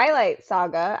the Twilight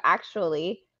Saga.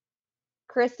 Actually,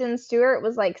 Kristen Stewart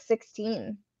was like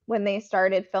 16 when they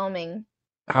started filming.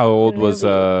 How old was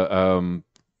Fucknut?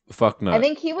 I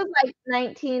think he was like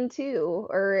 19 too,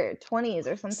 or 20s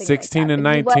or something. 16 like that.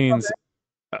 And 19's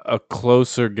a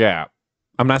closer gap.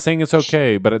 I'm not saying it's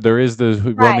okay, but there is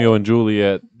the Romeo and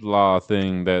Juliet law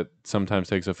thing that sometimes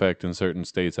takes effect in certain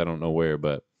states. I don't know where,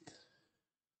 but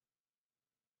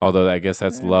although I guess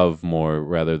that's love more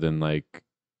rather than like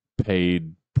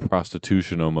paid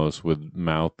prostitution almost with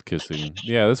mouth kissing.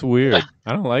 Yeah, that's weird.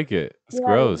 I don't like it. It's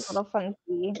gross. It's a little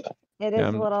funky. It is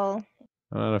a little.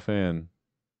 I'm not a fan.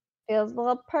 feels a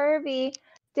little pervy.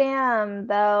 Damn,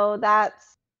 though,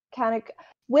 that's kind of.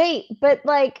 Wait, but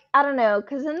like, I don't know,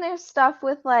 because then there's stuff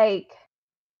with like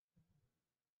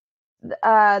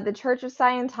the Church of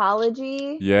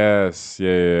Scientology. Yes, yeah.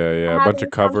 A bunch of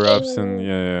Having cover-ups and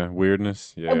something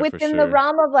weirdness. Yeah, for within the sure.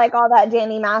 realm of like all that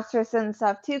Danny Masterson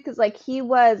stuff too, because like he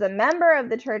was a member of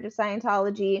the Church of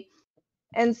Scientology,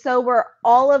 and so were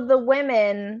all of the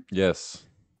women Yes.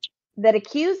 that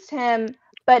accused him,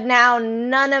 but now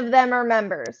none of them are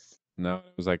members. No,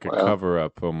 it was like a Wow.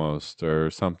 cover-up almost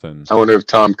or something. I wonder if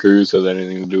Tom Cruise has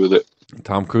anything to do with it.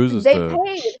 Tom Cruise is They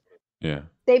paid. Yeah.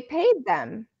 They paid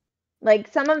them.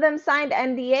 Like some of them signed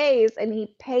NDAs, and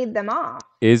he paid them off.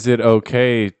 Is it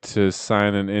okay to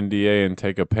sign an NDA and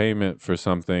take a payment for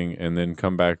something and then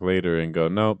come back later and go,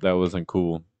 nope, that wasn't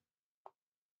cool?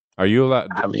 Are you allowed?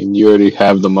 I mean, you already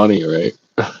have the money, right?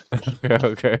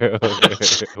 Okay.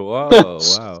 Whoa,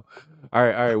 wow. All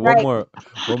right. One more.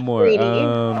 Greedy.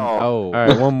 All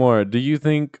right, one more. Do you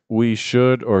think we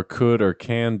should or could or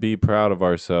can be proud of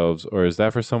ourselves, or is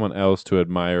that for someone else to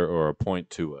admire or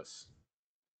appoint to us?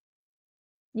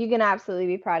 You can absolutely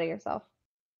be proud of yourself.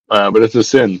 But it's a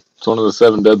sin. It's one of the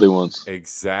 7 deadly ones.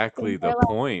 Exactly the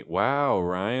point. Wow,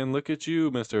 Ryan, look at you,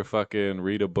 Mr. Fucking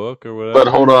read a book or whatever. But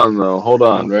hold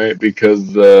on, right?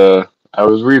 Because I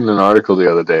was reading an article the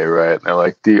other day, right? And they're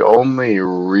like, the only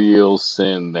real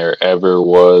sin there ever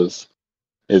was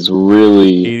is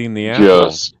really Eating the apple.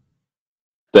 just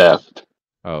theft.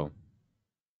 Oh.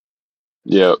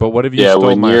 Yeah. But what if you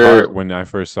stole my heart when I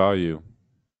first saw you?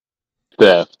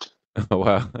 Theft. Oh,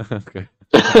 wow. Okay.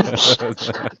 Yeah.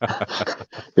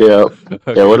 Okay.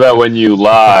 Yeah, what about when you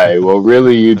lie? Well,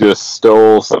 really, you just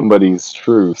stole somebody's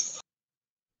truth.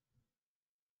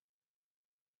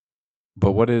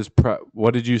 But what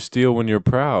did you steal when you're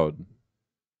proud?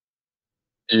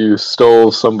 You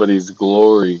stole somebody's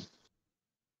glory.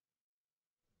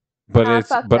 But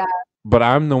but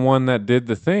I'm the one that did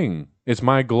the thing. It's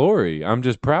my glory. I'm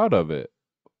just proud of it.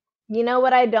 You know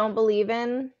what I don't believe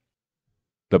in?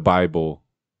 The Bible.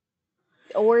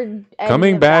 Or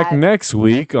coming back next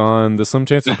week on the Slim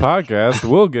Chances Podcast,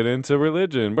 we'll get into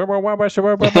religion. No,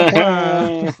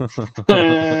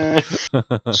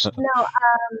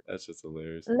 that's just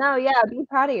hilarious. No, yeah, be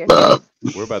proud of yourself.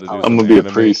 We're about to do. I'm gonna be a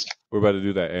priest. We're about to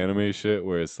do that anime shit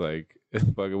where it's like,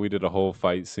 we did a whole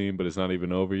fight scene, but it's not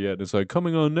even over yet. And it's like,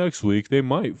 coming on next week, they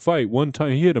might fight. One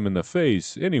time he hit him in the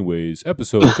face. Anyways,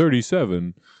 episode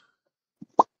 37.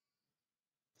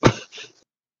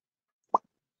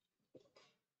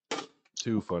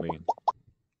 Too funny.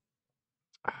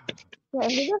 Yeah, who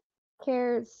just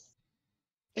cares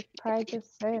if pride is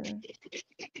sin?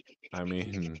 I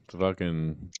mean,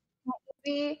 fucking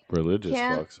religious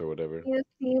fucks or whatever. You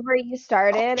see where you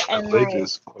started and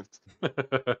religious fucks.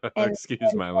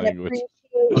 Excuse my language.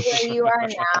 Appreciate where you are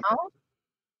now.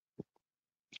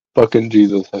 Fucking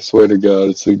Jesus! I swear to God,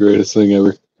 it's the greatest thing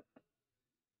ever.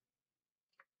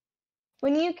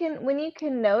 When you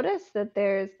can notice that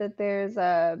there's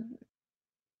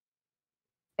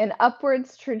an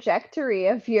upwards trajectory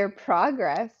of your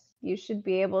progress, you should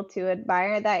be able to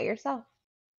admire that yourself.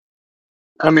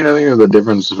 I mean, I think there's a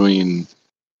difference between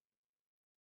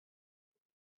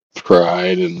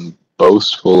pride and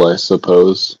boastful, I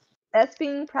suppose. That's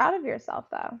being proud of yourself,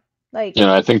 though. Like,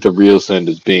 I think the real sin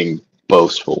is being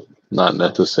boastful, not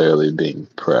necessarily being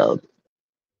proud.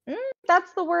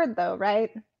 That's the word, though, right?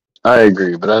 I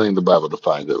agree, but I think the Bible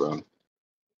defines it wrong.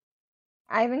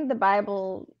 I think the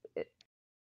Bible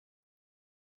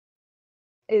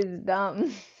is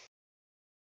dumb.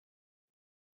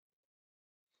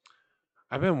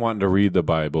 I've been wanting to read the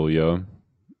Bible, yo.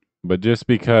 But just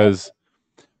because...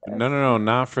 No,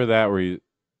 not for that reason.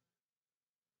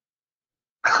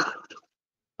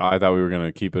 I thought we were going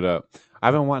to keep it up.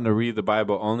 I've been wanting to read the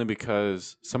Bible only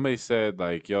because somebody said,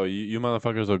 like, yo, you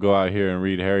motherfuckers will go out here and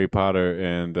read Harry Potter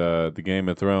and the Game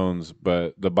of Thrones,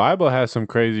 but the Bible has some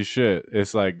crazy shit.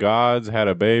 It's like God's had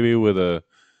a baby with a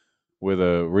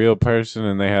real person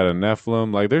and they had a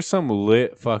Nephilim. Like, there's some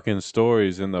lit fucking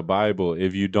stories in the Bible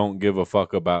if you don't give a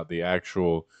fuck about the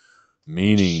actual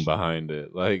meaning behind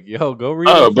it. Like, yo, go read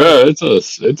it. Oh, bro,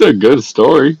 it's a good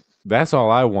story. That's all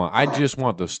I want. I just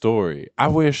want the story. I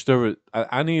wish there was.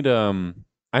 I need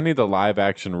the live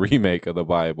action remake of the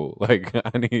Bible. Like,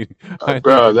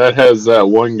 that has that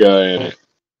one guy in it.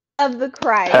 Of the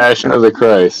Christ. Passion of the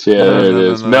Christ. Yeah, there it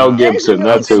is. Mel Gibson.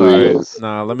 That's who he is.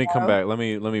 Nah, let me come back. Let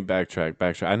me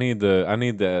backtrack. I need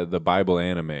the Bible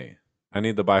anime. I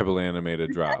need the Bible anime to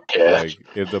drop. Yeah. Like,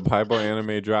 if the Bible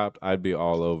anime dropped, I'd be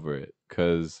all over it.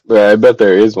 Cause yeah, I bet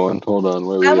there is one. Hold on,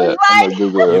 where we at? I'm gonna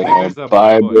Google it.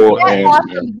 Bible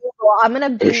anime. I'm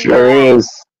gonna. There sure is.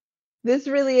 This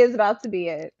really is about to be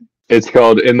it. It's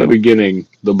called In the Beginning,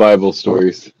 the Bible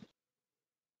stories.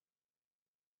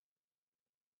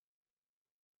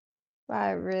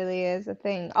 That really is a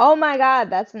thing. Oh my god,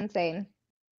 that's insane.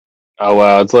 Oh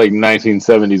wow, it's like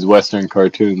 1970s Western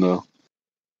cartoon though.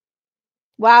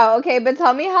 Wow, okay, but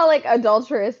tell me how like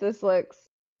adulterous this looks.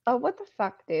 Oh, what the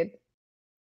fuck, dude?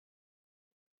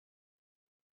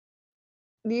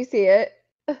 Do you see it?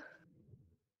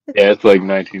 Yeah, it's like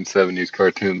 1970s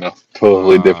cartoon though.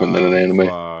 Totally different than an anime.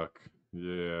 Fuck.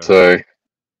 Yeah. Sorry.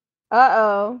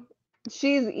 Uh-oh.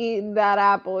 She's eating that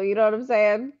apple, you know what I'm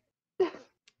saying?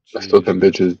 That's what them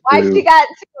bitches Why do. she got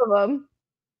two of them?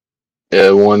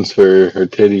 Yeah, one's for her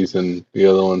titties and the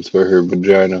other one's for her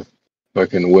vagina.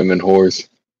 Fucking women whores.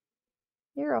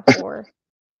 You're a whore.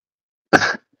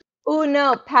 Oh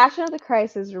no, Passion of the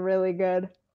Christ is really good.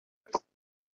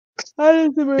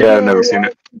 Yeah, I've never seen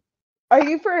it. Are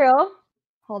you for real?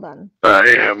 Hold on.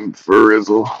 I am for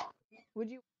Rizzle. Would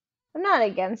you? I'm not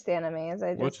against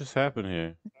animes. What just happened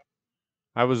here?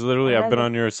 I've been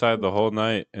on your side the whole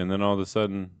night, and then all of a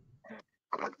sudden,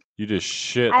 you just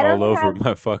shit all over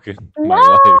my fucking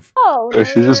my life.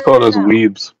 She just called us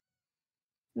weebs.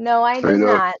 No, I Straight did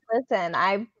up. not. Listen,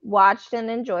 I've watched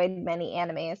and enjoyed many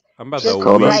animes. I'm about to Just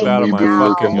called us weeb out of my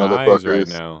weeboo fucking looking eyes right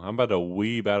motherfuckers. now. I'm about to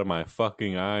weeb out of my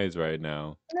fucking eyes right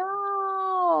now. No.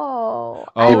 Oh,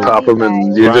 You pop them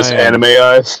and you're just Ryan. anime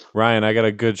eyes. Ryan, I got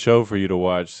a good show for you to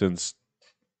watch since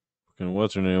fucking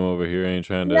what's her name over here ain't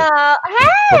trying to. No,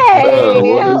 hey!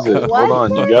 What is it? Hold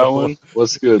on, you got one?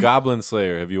 What's good? Goblin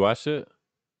Slayer. Have you watched it?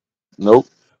 Nope.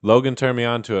 Logan turned me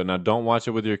on to it. Now, don't watch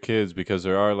it with your kids because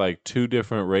there are like 2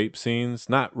 different rape scenes.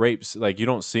 Not rapes, like you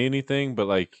don't see anything, but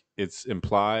like it's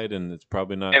implied and it's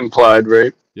probably not Implied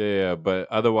rape. Yeah. But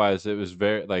otherwise, it was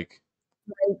very like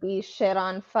rapey shit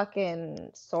on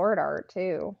fucking sword art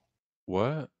too.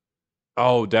 What?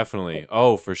 Oh, definitely.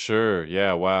 Oh, for sure.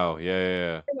 Yeah. Wow.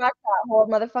 Yeah. Watch that whole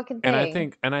motherfucking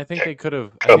thing. And I think they could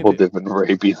have Couple different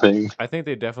rapey things. I think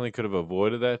they definitely could have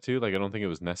avoided that too. Like I don't think it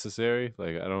was necessary.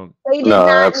 Like I don't. They did No,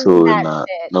 not absolutely need that not.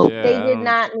 shit. Nope. Yeah, They I did don't-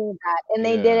 not need that, and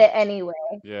they Yeah. did it anyway.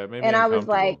 Yeah, it made me And I was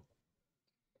like,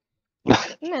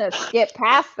 uncomfortable. I'm gonna skip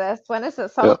past this. When is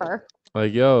this over?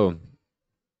 Like, yo,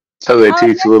 That's how they Oh,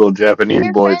 teach look, little Japanese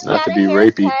your boys friend not to got be a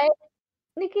rapey. haircut.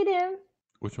 Look at him,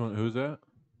 which one? Who's that?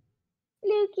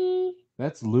 Lukey.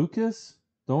 That's Lucas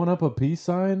throwing up a peace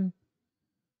sign.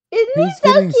 Isn't he He's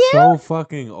so getting cute? so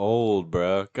fucking old,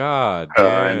 bro. God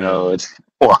damn. I know, it's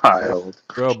wild.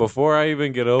 Bro, before I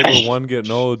even get over one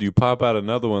getting old, you pop out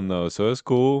another one though, so it's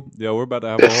cool. Yo, we're about to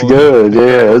have a It's whole. good,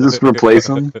 yeah. Just replace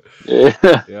them.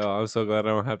 Yeah. Yo, I'm so glad I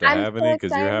don't have to I'm have so any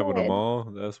because you're having them excited. all.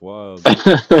 That's wild.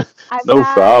 No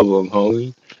problem,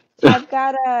 homie. I've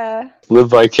got a. Live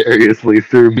vicariously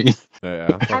through me.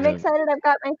 Yeah, I'm excited. I've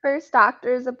got my first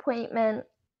doctor's appointment.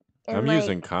 I'm like,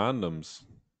 using condoms.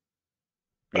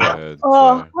 Go ahead.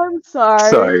 Oh, I'm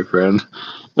sorry. Sorry, friend.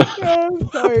 I'm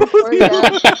sorry for you.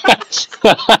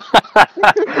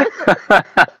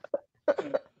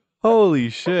 Holy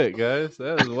shit, guys,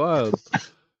 that is wild.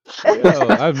 Yo,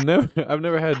 I've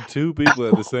never had 2 people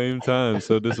at the same time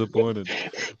so disappointed.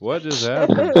 What just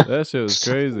happened? That shit was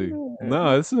crazy.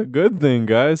 No, this is a good thing,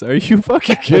 guys. Are you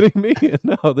fucking kidding me?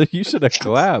 No, you should have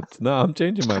clapped. No, I'm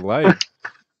changing my life.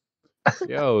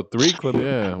 Yo, 3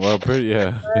 yeah. Well,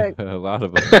 a lot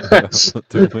of them.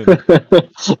 Too many.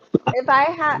 If I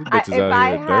had, These bitches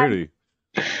out here are dirty.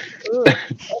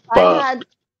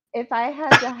 If I had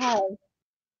to have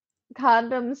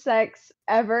condom sex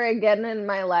ever again in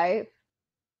my life,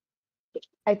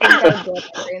 I think I'd blow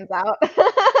my brains out.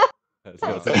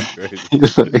 That's crazy.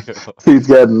 He's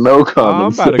got no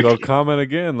comments. I'm about to go comment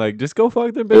again. Like, just go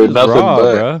fuck them Dude, bitches nothing raw,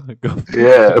 but. bro.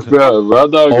 Yeah, bro. Raw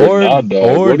dog or not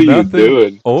dog. What are you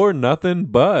doing? Or nothing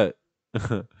but.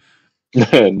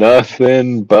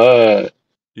 Nothing but.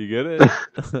 You get it?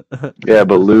 Yeah,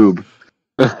 but lube.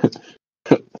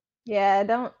 Yeah,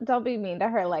 don't be mean to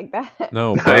her like that.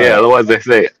 No, Yeah, otherwise they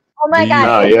say. Oh my god.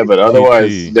 No, yeah, but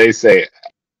otherwise they say.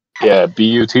 Yeah,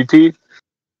 BUTT.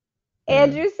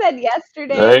 Andrew said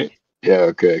yesterday. Right? Yeah,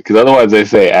 okay. Because otherwise they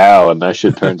say ow, and that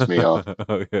shit turns me off.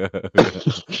 Okay.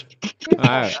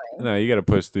 No, you got to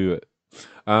push through it.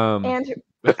 Andrew.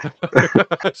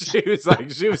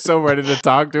 she was so ready to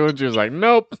talk to him. She was like,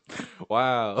 nope.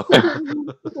 Wow.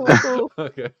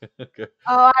 Okay.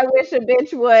 Oh, I wish a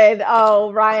bitch would.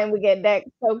 Oh, Ryan would get decked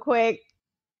so quick.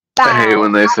 I hate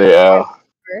when they say ow.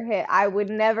 I would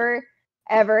never,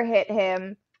 ever hit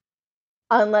him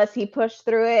unless he pushed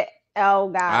through it Oh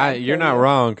God. You're kill not you.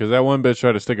 wrong, because that one bitch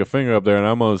tried to stick a finger up there, and I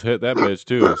almost hit that bitch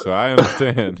too. So I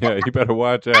understand. Yeah, you better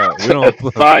watch out. We I don't.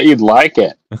 thought you'd like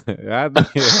it. I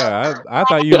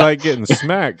thought you like getting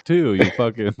smacked too. You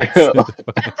fucking. Oh.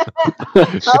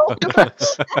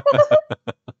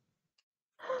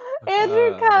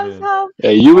 Andrew comes man. home.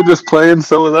 Yeah, you were just playing,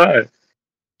 so was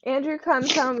I. Andrew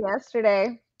comes home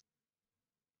yesterday,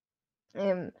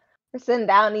 and we're sitting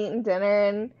down eating dinner,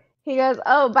 and he goes,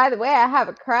 "Oh, by the way, I have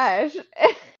a crush."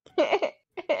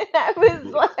 And I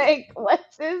was like,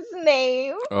 "What's his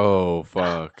name?" Oh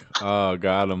fuck! Oh,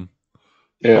 got him.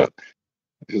 Yeah.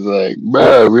 He's like,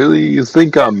 bruh, really? You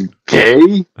think I'm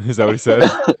gay? Is that what he said?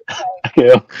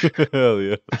 Yeah. Hell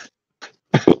yeah.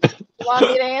 You want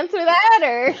me to answer that,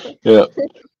 or? Yeah.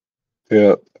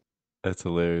 Yeah. That's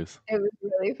hilarious. It was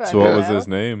really funny. So what was though. his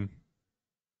name?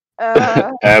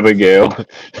 Abigail.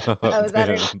 Oh, was that damn,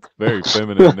 her- it's a very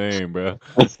feminine name, bro.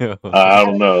 I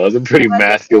don't know. That's a pretty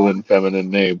masculine, feminine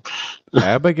name.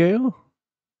 Abigail?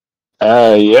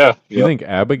 Yeah. You Yep. think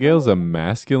Abigail's a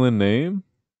masculine name?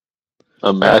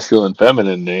 A masculine,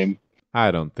 feminine name. I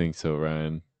don't think so,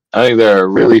 Ryan. I think there are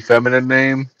really feminine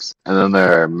names, and then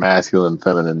there are masculine,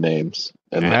 feminine names.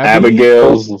 And Abby?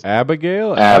 Abigail's.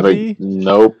 Abigail? Abby?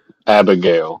 Nope.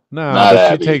 Abigail. No, Not but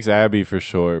Abby. she takes Abby for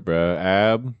short, bro.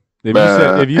 Ab. If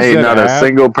Ain't you said not Ab, a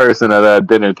single person at that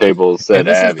dinner table said and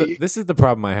Abby. this is the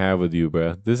problem I have with you,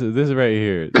 bro. This is right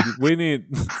here. We need.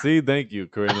 See, thank you,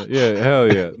 Corinna. Yeah,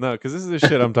 hell yeah. No, because this is the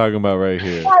shit I'm talking about right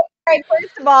here. Right,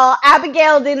 first of all,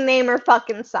 Abigail didn't name her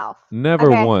fucking self.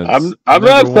 Never Okay. once. I'm Never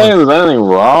not saying once. there's anything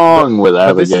wrong with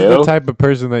But this is the Abigail. type of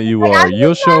person that you Like, are. I'm You'll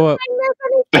not show up. saying there's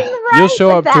anything You'll right show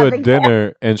up with to a Abigail.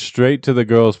 dinner and straight to the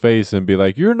girl's face and be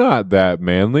like, "You're not that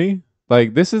manly."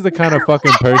 Like, this is the kind of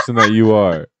fucking person that you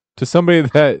are. To somebody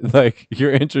that like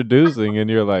you're introducing and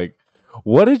you're like,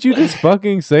 "What did you just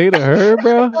fucking say to her,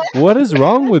 bro? What is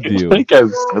wrong with I you?" think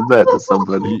I've said that to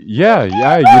somebody. Yeah,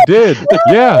 you did.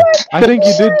 Yeah, I think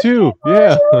you did too.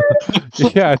 Yeah,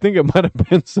 yeah, I think it might have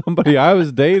been somebody I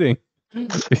was dating.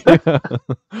 Yeah,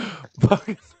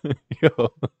 fucking yo.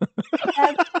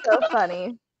 That's so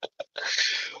funny.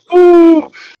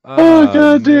 Oh, Ah,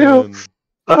 goddamn. man.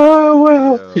 Oh,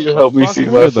 well. Yeah, You but help me fuck see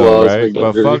her my though, flaws. right? make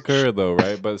But that fuck dirty. her though,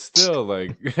 right? But still,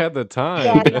 like at the time,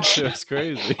 Yeah, that no. shit was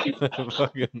crazy.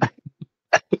 Fucking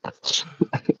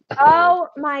Oh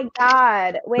my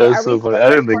God! Wait, That's are so we funny. still I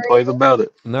didn't think twice recording? about it.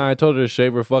 Nah, I told her to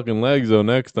shave her fucking legs though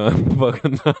next time.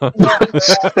 Fucking Yeah,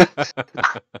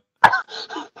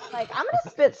 like, I'm gonna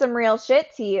spit some real shit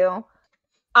to you.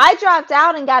 I dropped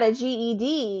out and got a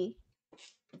GED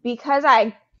because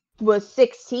I was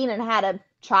 16 and had a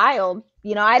child.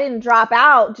 You know, I didn't drop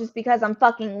out just because I'm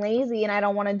fucking lazy and I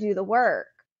don't want to do the work.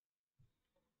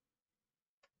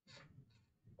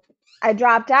 I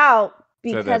dropped out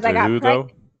Said because that I to got who pregnant.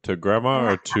 though? To grandma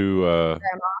or to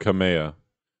Kamea?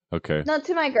 Okay. No,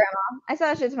 to my grandma. I said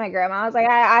that shit to my grandma. I was like,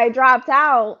 I dropped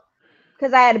out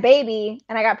because I had a baby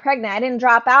and I got pregnant. I didn't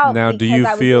drop out Now, do because you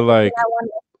I was feel lazy like? and I wanted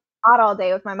to out all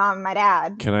day with my mom and my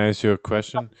dad. Can I ask you a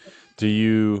question? Did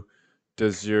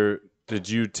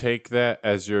you take that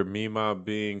as your Mima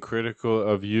being critical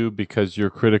of you because you're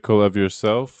critical of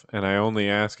yourself? And I only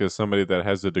ask as somebody that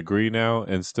has a degree now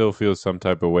and still feels some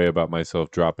type of way about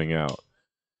myself dropping out.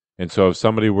 And so if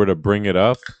somebody were to bring it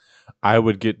up, I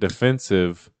would get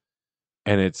defensive,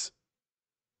 and it's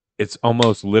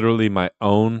almost literally my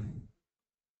own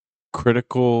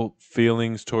critical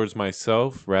feelings towards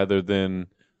myself rather than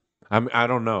I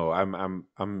don't know.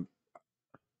 I'm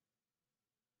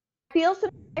Feel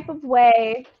some type of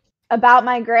way about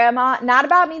my grandma, not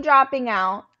about me dropping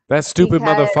out. That stupid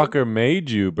Because- motherfucker made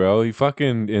you, bro. He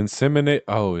fucking inseminate.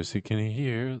 Oh, can he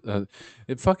hear?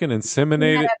 It fucking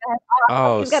inseminated.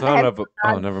 Oh, he's got the son of a.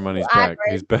 Oh, on. never mind. He's Awkward.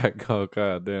 back. He's back. Oh,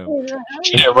 god damn.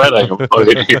 Yeah, right. I can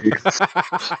fucking hear you.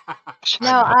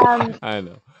 No, I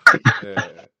know. Yeah.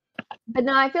 but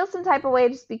no, I feel some type of way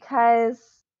just because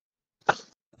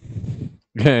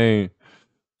Gang.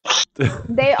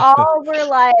 they all were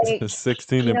like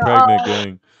 16 and you know, pregnant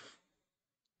gang.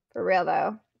 for real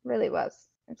though. Really was.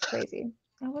 It's crazy.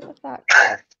 Oh, what the fuck?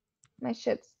 My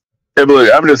shit's Hey, but look,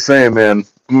 I'm just saying, man.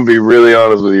 I'm gonna be really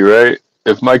honest with you, right?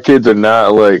 If my kids are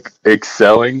not like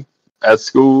excelling at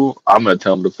school, I'm gonna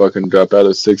tell them to fucking drop out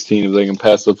at 16 if they can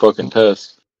pass the fucking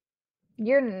test.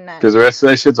 you're nuts. Because the rest of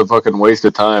that shit's a fucking waste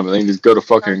of time, and they can just go to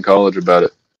fucking college about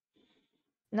it.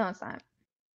 No, it's not.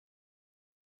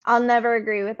 I'll never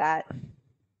agree with that.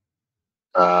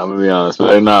 I'm gonna be honest, but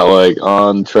they're not like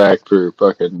on track for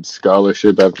fucking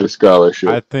scholarship after scholarship.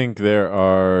 I think there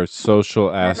are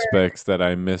social aspects that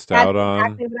I missed That's out on.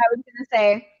 exactly what I was gonna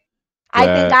say. I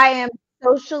think I am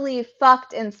socially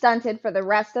fucked and stunted for the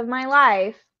rest of my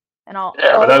life, and I'll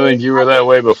Yeah, but I always think you were that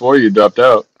way before you dropped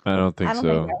out. I don't think I don't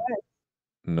think I so.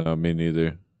 was. No, me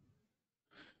neither.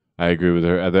 I agree with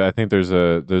her. I think there's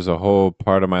a whole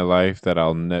part of my life that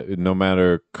no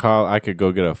matter I could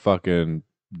go get a fucking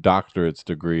doctorate's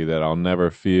degree that I'll never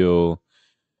feel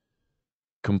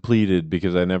completed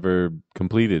because I never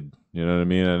completed. You know what I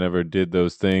mean? I never did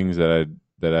those things that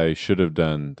I should have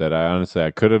done, that I honestly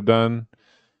I could have done,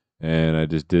 and I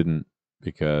just didn't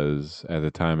because at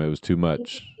the time it was too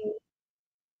much.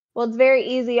 Well, it's very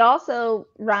easy also,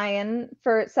 Ryan,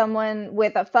 for someone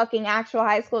with a fucking actual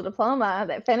high school diploma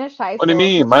that finished high What do school.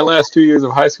 you mean? My last 2 years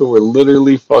of high school were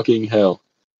literally fucking hell.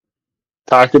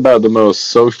 Talked about the most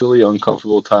socially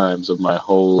uncomfortable times of my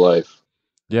whole life.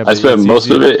 Yeah, I spent most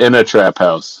of it in a trap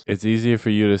house. It's easier for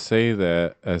you to say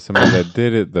that as somebody that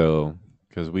did it though,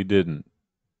 because we didn't.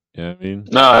 You know what I mean?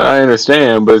 No, I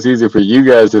understand, but it's easier for you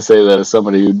guys to say that as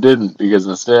somebody who didn't, because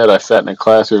instead I sat in a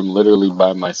classroom literally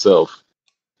by myself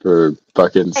for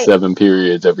fucking 7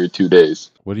 periods every 2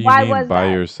 days. What do you Why mean was by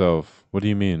that? yourself? What do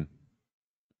you mean?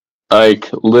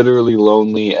 Like, literally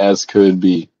lonely as could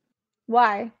be.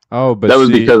 Why? Oh, but That was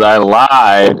see, because I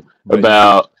lied but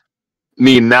about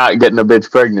me not getting a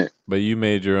bitch pregnant. but you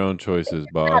made your own choices,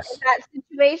 boss.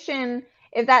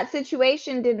 If that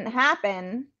situation didn't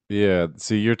happen, Yeah,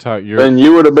 see, you're Then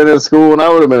you would have been in school and I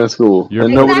would have been in school, You're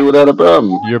and put- nobody would have had a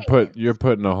problem. you're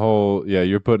putting a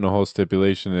whole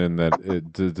stipulation in that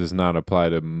it does not apply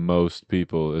to most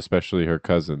people, especially her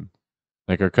cousin.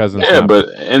 Like her cousin's Yeah, not. but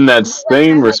in that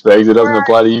same respect, it doesn't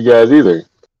apply to you guys either.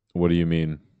 What do you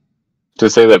mean? To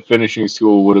say that finishing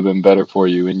school would have been better for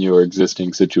you in your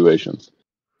existing situations.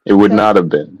 It would not have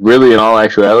been. Really, in all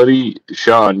actuality,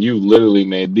 Sean, you literally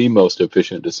made the most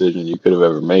efficient decision you could have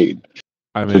ever made.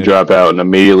 I To mean, drop out and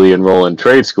immediately enroll in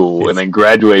trade school and then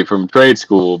graduate from trade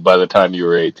school by the time you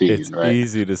were 18, it's right?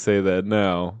 easy to say that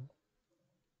now.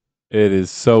 It is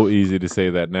so easy to say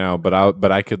that now, but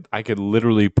I could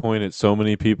literally point at so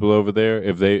many people over there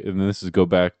if they, and this goes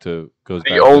back to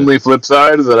The only flip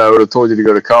side is that I would have told you to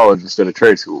go to college instead of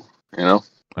trade school. You know,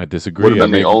 I disagree. Would have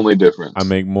been the only difference. I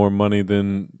make more money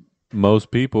than most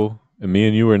people, and me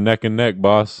and you are neck and neck,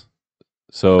 boss.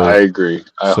 So I agree.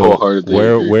 I wholeheartedly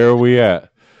agree. Where are we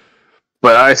at?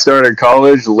 But I started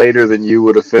college later than you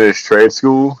would have finished trade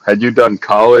school. Had you done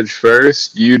college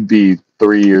first, you'd be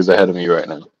 3 years ahead of me right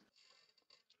now.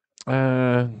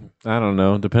 I don't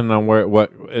know. Depending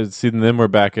on see, then we're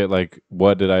back at like,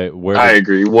 I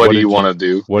agree. What do you want to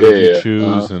do? What did you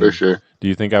choose? For sure. Do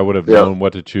you think I would have known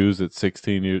what to choose at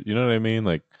 16 years? You know what I mean?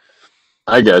 Like,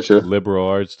 I gotcha. Liberal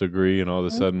arts degree, and all of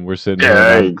a sudden we're sitting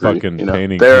here fucking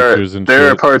painting there pictures and there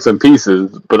shit. are parts and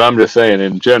pieces, but I'm just saying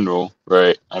in general,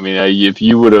 right? I mean, if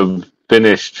you would have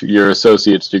finished your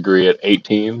associate's degree at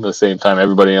 18, the same time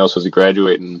everybody else was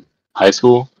graduating high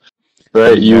school,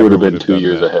 right? You would have been 2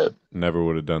 years ahead. Never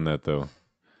would have done that though.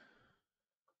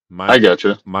 I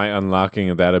gotcha. My unlocking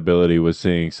of that ability was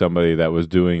seeing somebody that was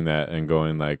doing that and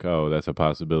going like, "Oh, that's a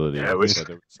possibility." Yeah, which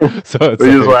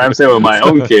is why I'm saying with my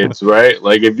own kids, right?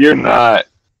 Like, if you're not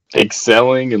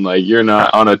excelling and like you're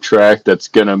not on a track that's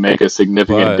gonna make a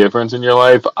significant difference in your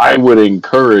life, I would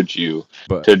encourage you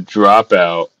to drop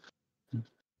out,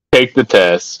 take the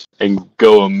test, and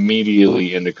go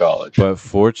immediately into college. But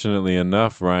fortunately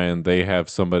enough, Ryan, they have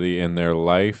somebody in their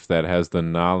life that has the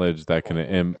knowledge that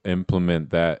can implement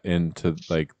that into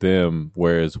like them,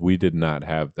 whereas we did not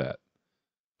have that.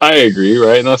 I agree,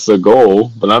 right? And that's the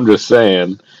goal. But I'm just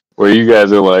saying, where you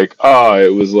guys are like, oh,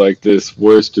 it was like this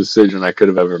worst decision I could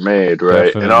have ever made, right?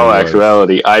 Definitely in all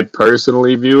actuality, I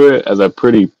personally view it as a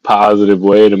pretty positive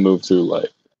way to move through life.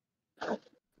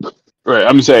 Right,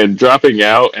 I'm saying dropping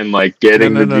out and like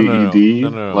getting the GED,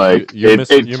 like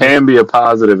it can be a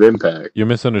positive impact. You're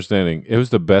misunderstanding. It was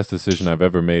the best decision I've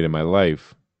ever made in my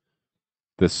life.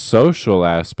 The social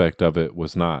aspect of it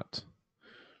was not.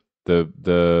 The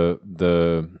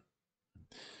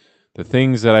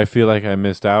things that I feel like I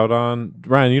missed out on,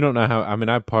 Ryan. You don't know how. I mean,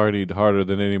 I partied harder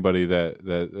than anybody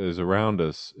that is around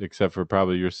us, except for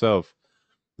probably yourself,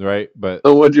 right? But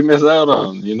so what'd you miss out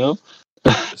on? You know.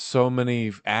 So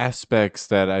many aspects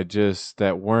that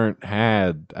weren't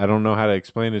had. I don't know how to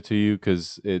explain it to you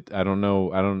because I don't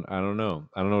know. I don't know.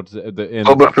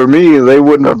 But for me, they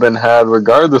wouldn't have been had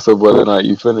regardless of whether or not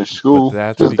you finished school.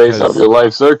 That's just based off your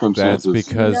life circumstances. That's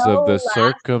because of the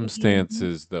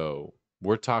circumstances, though.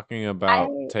 We're talking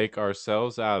about take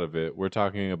ourselves out of it. We're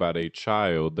talking about a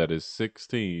child that is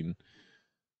 16.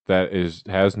 That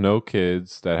has no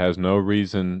kids, that has no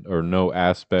reason or no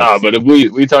aspects. But if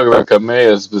we talk about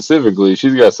Kamea specifically,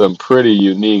 she's got some pretty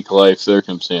unique life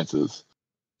circumstances.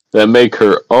 that make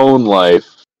her own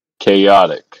life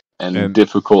chaotic and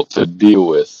difficult to deal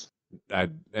with.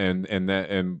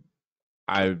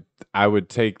 I would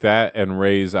take that and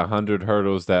raise 100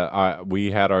 hurdles that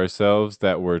we had ourselves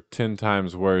that were 10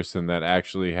 times worse, and that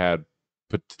actually had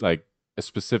like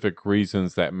specific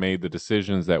reasons that made the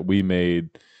decisions that we made,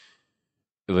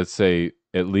 let's say,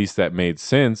 at least that made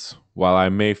sense. While I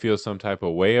may feel some type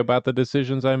of way about the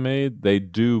decisions I made, they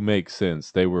do make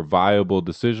sense. They were viable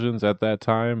decisions at that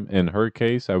time. In her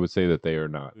case, I would say that they are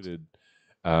not.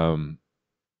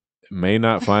 May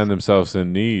not find themselves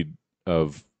in need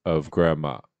of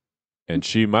grandma, and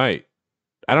she might.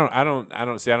 I don't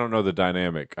know the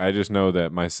dynamic. I just know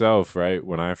that myself, right?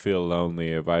 When I feel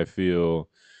lonely, if I feel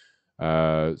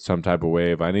some type of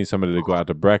way, if I need somebody to go out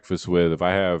to breakfast with, if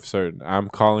I have I'm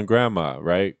calling grandma,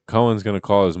 right? Cohen's gonna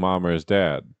call his mom or his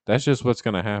dad. That's just what's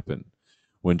gonna happen.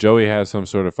 When Joey has some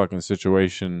sort of fucking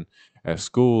situation at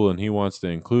school and he wants to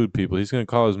include people, he's gonna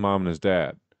call his mom and his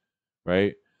dad,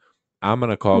 right? I'm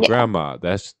gonna call grandma.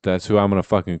 That's who I'm gonna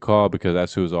fucking call, because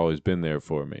that's who's always been there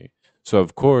for me. So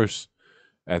of course,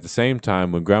 at the same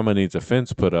time, when grandma needs a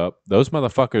fence put up, those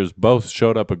motherfuckers both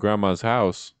showed up at grandma's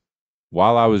house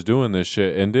while I was doing this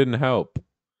shit and didn't help.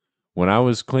 When I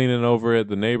was cleaning over at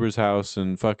the neighbor's house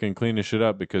and fucking cleaning shit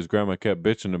up because grandma kept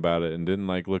bitching about it and didn't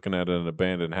like looking at an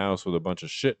abandoned house with a bunch of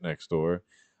shit next door,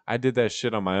 I did that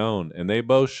shit on my own, and they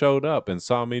both showed up and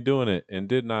saw me doing it and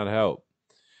did not help.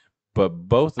 But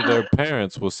both of their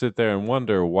parents will sit there and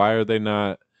wonder, why are they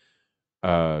not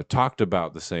talked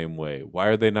about the same way? Why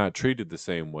are they not treated the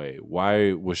same way?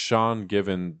 Why was Sean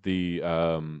given the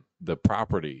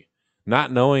property,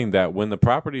 not knowing that when the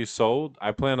property is sold,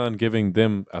 I plan on giving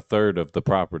them a third of the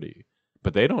property?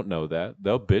 But they don't know that.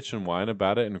 They'll bitch and whine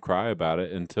about it and cry about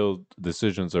it until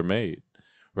decisions are made,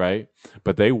 right?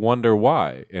 But they wonder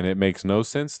why, and it makes no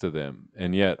sense to them.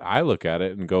 And yet I look at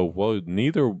it and go, well,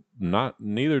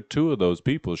 neither two of those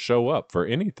people show up for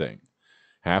anything.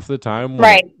 Half the time,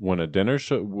 when a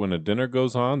dinner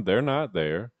goes on, they're not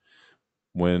there.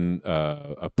 When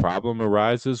a problem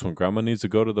arises, when grandma needs to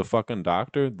go to the fucking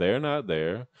doctor, they're not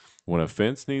there. When a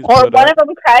fence needs or put one up, of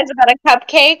them cries about a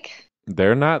cupcake,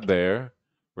 they're not there,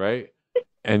 right?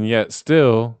 And yet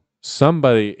still,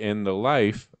 somebody in the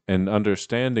life and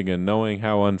understanding and knowing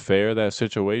how unfair that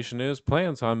situation is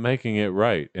plans on making it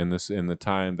right in the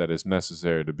time that is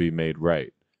necessary to be made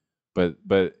right. But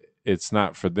it's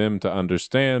not for them to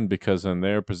understand, because in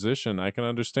their position, I can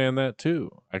understand that too.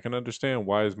 I can understand,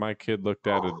 why is my kid looked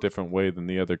at a different way than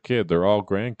the other kid? They're all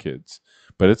grandkids,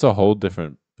 but it's a whole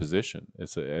different position.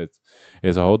 It's a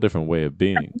whole different way of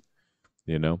being,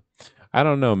 you know? I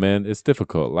don't know, man. It's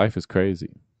difficult. Life is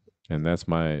crazy. And that's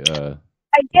my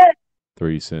I get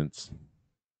 3 cents.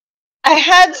 I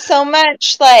had so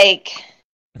much I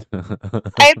had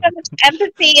so much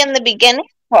empathy in the beginning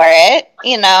for it,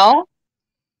 you know.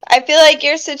 I feel like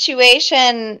your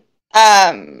situation,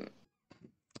 it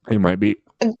might be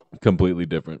completely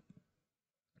different.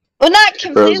 well, not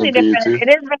completely different. It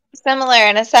is very similar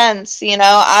in a sense, you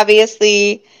know.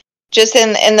 Obviously, just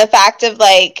in the fact of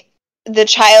the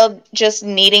child just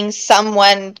needing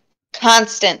someone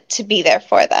constant to be there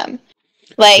for them.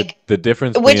 The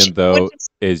difference being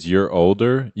is you're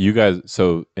older. You guys,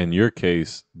 so in your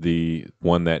case, the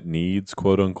one that needs,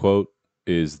 quote unquote,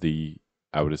 is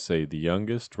I would say the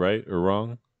youngest, right or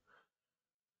wrong?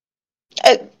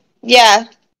 Yeah.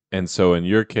 And so in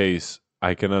your case,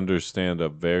 I can understand a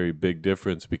very big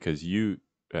difference, because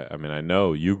I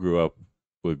know you grew up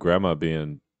with grandma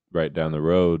being right down the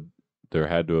road. There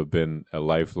had to have been a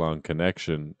lifelong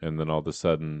connection, and then all of a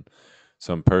sudden,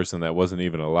 some person that wasn't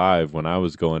even alive when I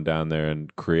was going down there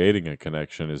and creating a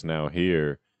connection is now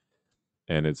here,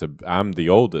 and I'm the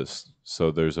oldest, so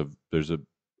there's a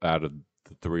out of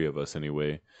the 3 of us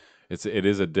anyway, it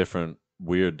is a different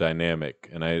weird dynamic,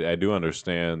 and I do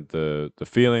understand the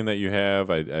feeling that you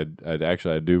have. I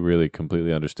do really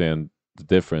completely understand the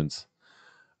difference,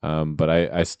 but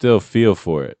I still feel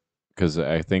for it, because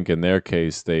I think in their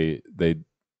case they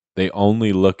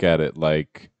only look at it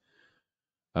like,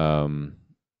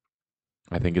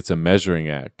 I think it's a measuring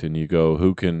act, and you go,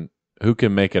 who can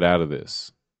make it out of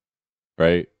this,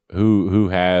 right? Who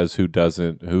has, who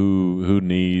doesn't, who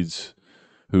needs,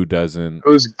 who doesn't,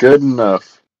 who's good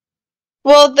enough.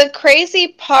 Well, the crazy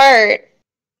part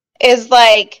is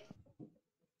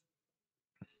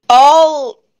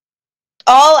all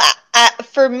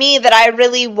for me that I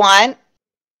really want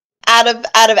out of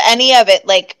any of it,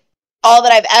 all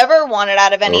that I've ever wanted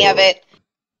out of any of it.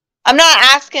 I'm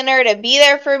not asking her to be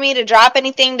there for me, to drop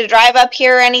anything, to drive up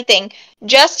here or anything.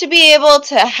 Just to be able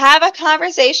to have a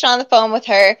conversation on the phone with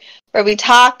her where we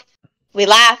talk, we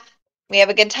laugh, We have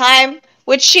a good time,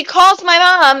 which she calls my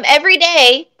mom every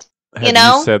day. Have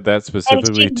you said that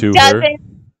specifically to her?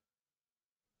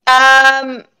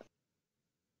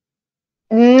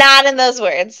 Not in those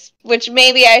words, which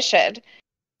maybe I should.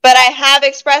 But I have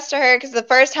expressed to her, because the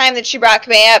first time that she brought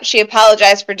Kamei up, she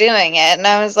apologized for doing it. And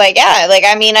I was like, yeah, like,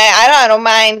 I mean, I don't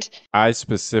mind. I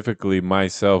specifically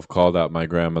myself called out my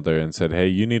grandmother and said, hey,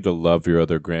 you need to love your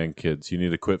other grandkids. You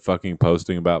need to quit fucking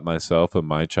posting about myself and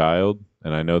my child.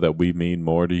 And I know that we mean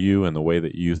more to you and the way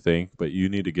that you think, but you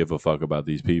need to give a fuck about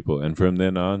these people. And from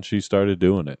then on, she started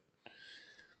doing it.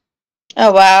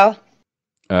 Oh, wow.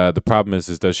 The problem is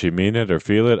does she mean it or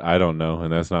feel it? I don't know,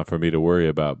 and that's not for me to worry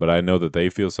about. But I know that they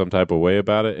feel some type of way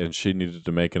about it, and she needed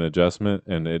to make an adjustment,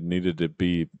 and it needed to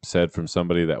be said from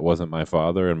somebody that wasn't my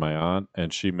father and my aunt,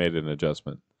 and she made an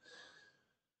adjustment.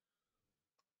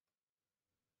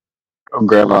 Oh,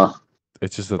 Grandma.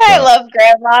 It's just I love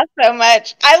Grandma so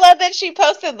much. I love that she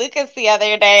posted Lucas the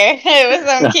other day. It was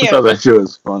so cute. I thought that shit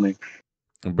was funny.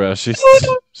 Bro, she's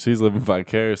living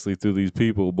vicariously through these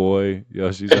people, boy.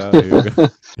 Yo, she's out here.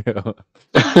 Yo.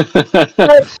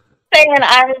 Saying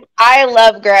I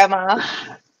love Grandma,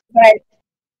 but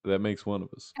that makes one of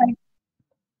us.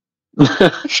 Two of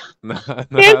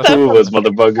us,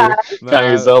 motherfucker. Count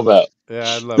yourself out. Yeah,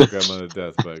 I love Grandma to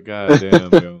death, but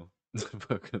goddamn, yo.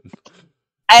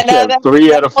 I know that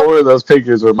 3 out of 4 of those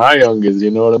pictures were my youngest. You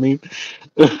know what I mean?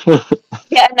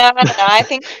 Yeah, no. I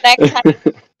think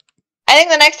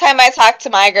the next time I talk to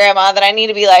my grandma, that I need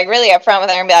to be like really upfront with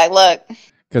her and be like, look.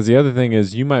 Because the other thing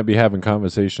is, you might be having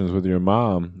conversations with your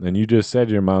mom, and you just said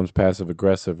your mom's passive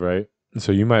aggressive, right?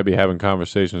 So you might be having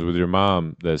conversations with your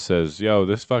mom that says, yo,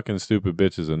 this fucking stupid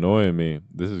bitch is annoying me.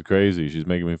 This is crazy. She's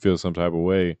making me feel some type of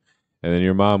way. And then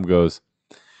your mom goes,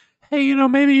 hey,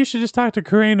 maybe you should just talk to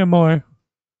Karina more.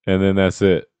 And then that's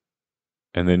it.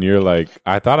 And then you're like,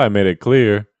 I thought I made it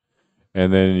clear.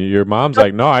 And then your mom's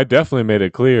like, no, I definitely made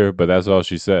it clear, but that's all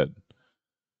she said.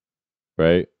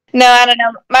 Right? No, I don't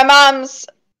know. My mom's,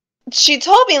 she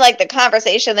told me like the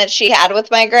conversation that she had with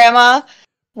my grandma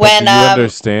when do you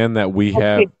understand that we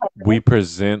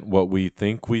present what we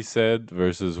think we said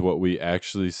versus what we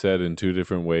actually said in 2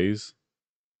 different ways?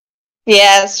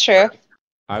 Yeah, it's true.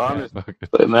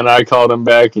 And then I called him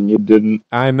back and you didn't.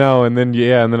 I know, and then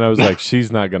I was like,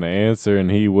 she's not gonna answer and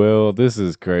he will. This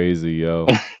is crazy, yo.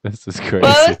 This is crazy.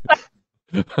 Well,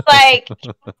 it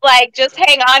was like just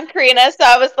hang on, Karina. So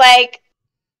I was like,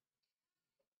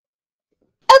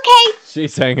 okay.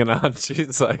 She's hanging on.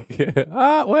 She's like,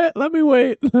 yeah. Wait, let me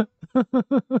wait. I'm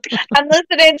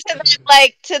listening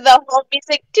to the whole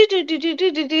music.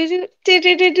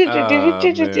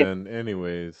 Man.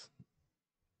 Anyways.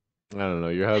 I don't know.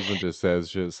 Your husband just says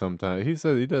shit sometimes. He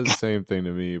says he does the same thing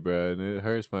to me, bro, and it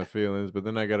hurts my feelings. But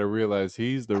then I gotta realize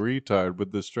he's the retard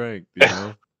with the strength,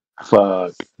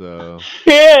 Fuck. So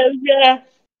yeah.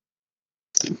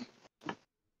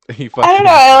 He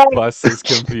fucking busts his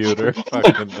computer.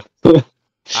 Fucking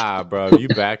bro, you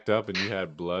backed up and you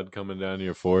had blood coming down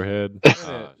your forehead.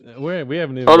 We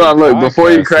haven't even. Hold on, look. Before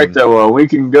you crack that one, we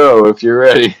can go if you're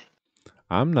ready.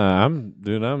 I'm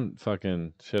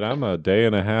fucking shit. I'm a day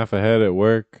and a half ahead at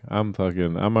work. I'm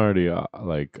already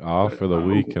off for the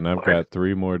week, and I've got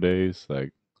 3 more days.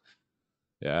 Like,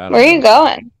 yeah. Where are you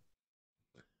going?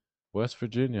 West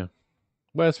Virginia.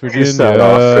 Off for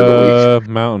the week.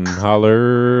 Mountain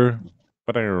Holler.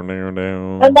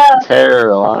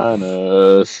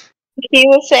 Carolinas. He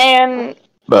was saying,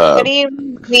 what do you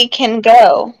mean we can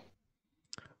go?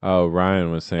 Oh,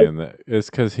 Ryan was saying that. It's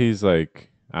because he's like,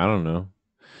 I don't know.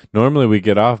 Normally we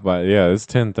get off by it's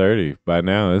 10:30. By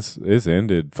now it's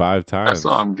ended 5 times. That's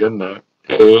all I'm getting at.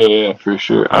 Yeah, for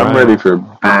sure. I'm ready for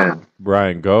bed.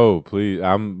 Brian, go, please.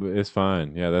 It's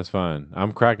fine. Yeah, that's fine.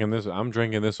 I'm drinking this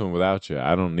one without you.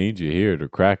 I don't need you here to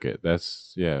crack it.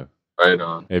 That's right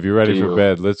on. If you're ready for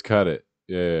bed, let's cut it.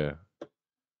 Yeah.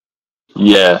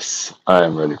 Yes, I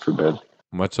am ready for bed.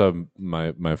 Much love,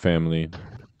 my family.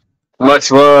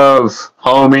 Much love,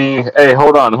 homie. Hey,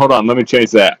 hold on. Let me change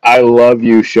that. I love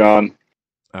you, Sean.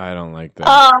 I don't like that.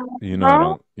 I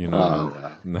don't.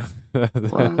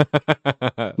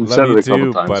 Love you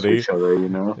too, buddy. Each other,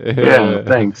 Yeah,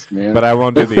 thanks, man. But I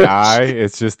won't do the I.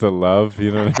 It's just the love.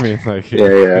 You know what I mean? Like,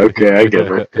 yeah. Okay, I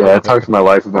get it. Yeah, I talked to my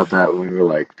wife about that when we were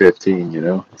like 15.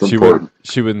 It's important.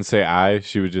 She wouldn't say I.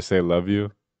 She would just say love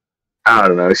you. I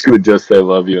don't know. She would just say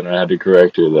love you, and I had to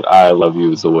correct her that I love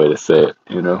you is the way to say it.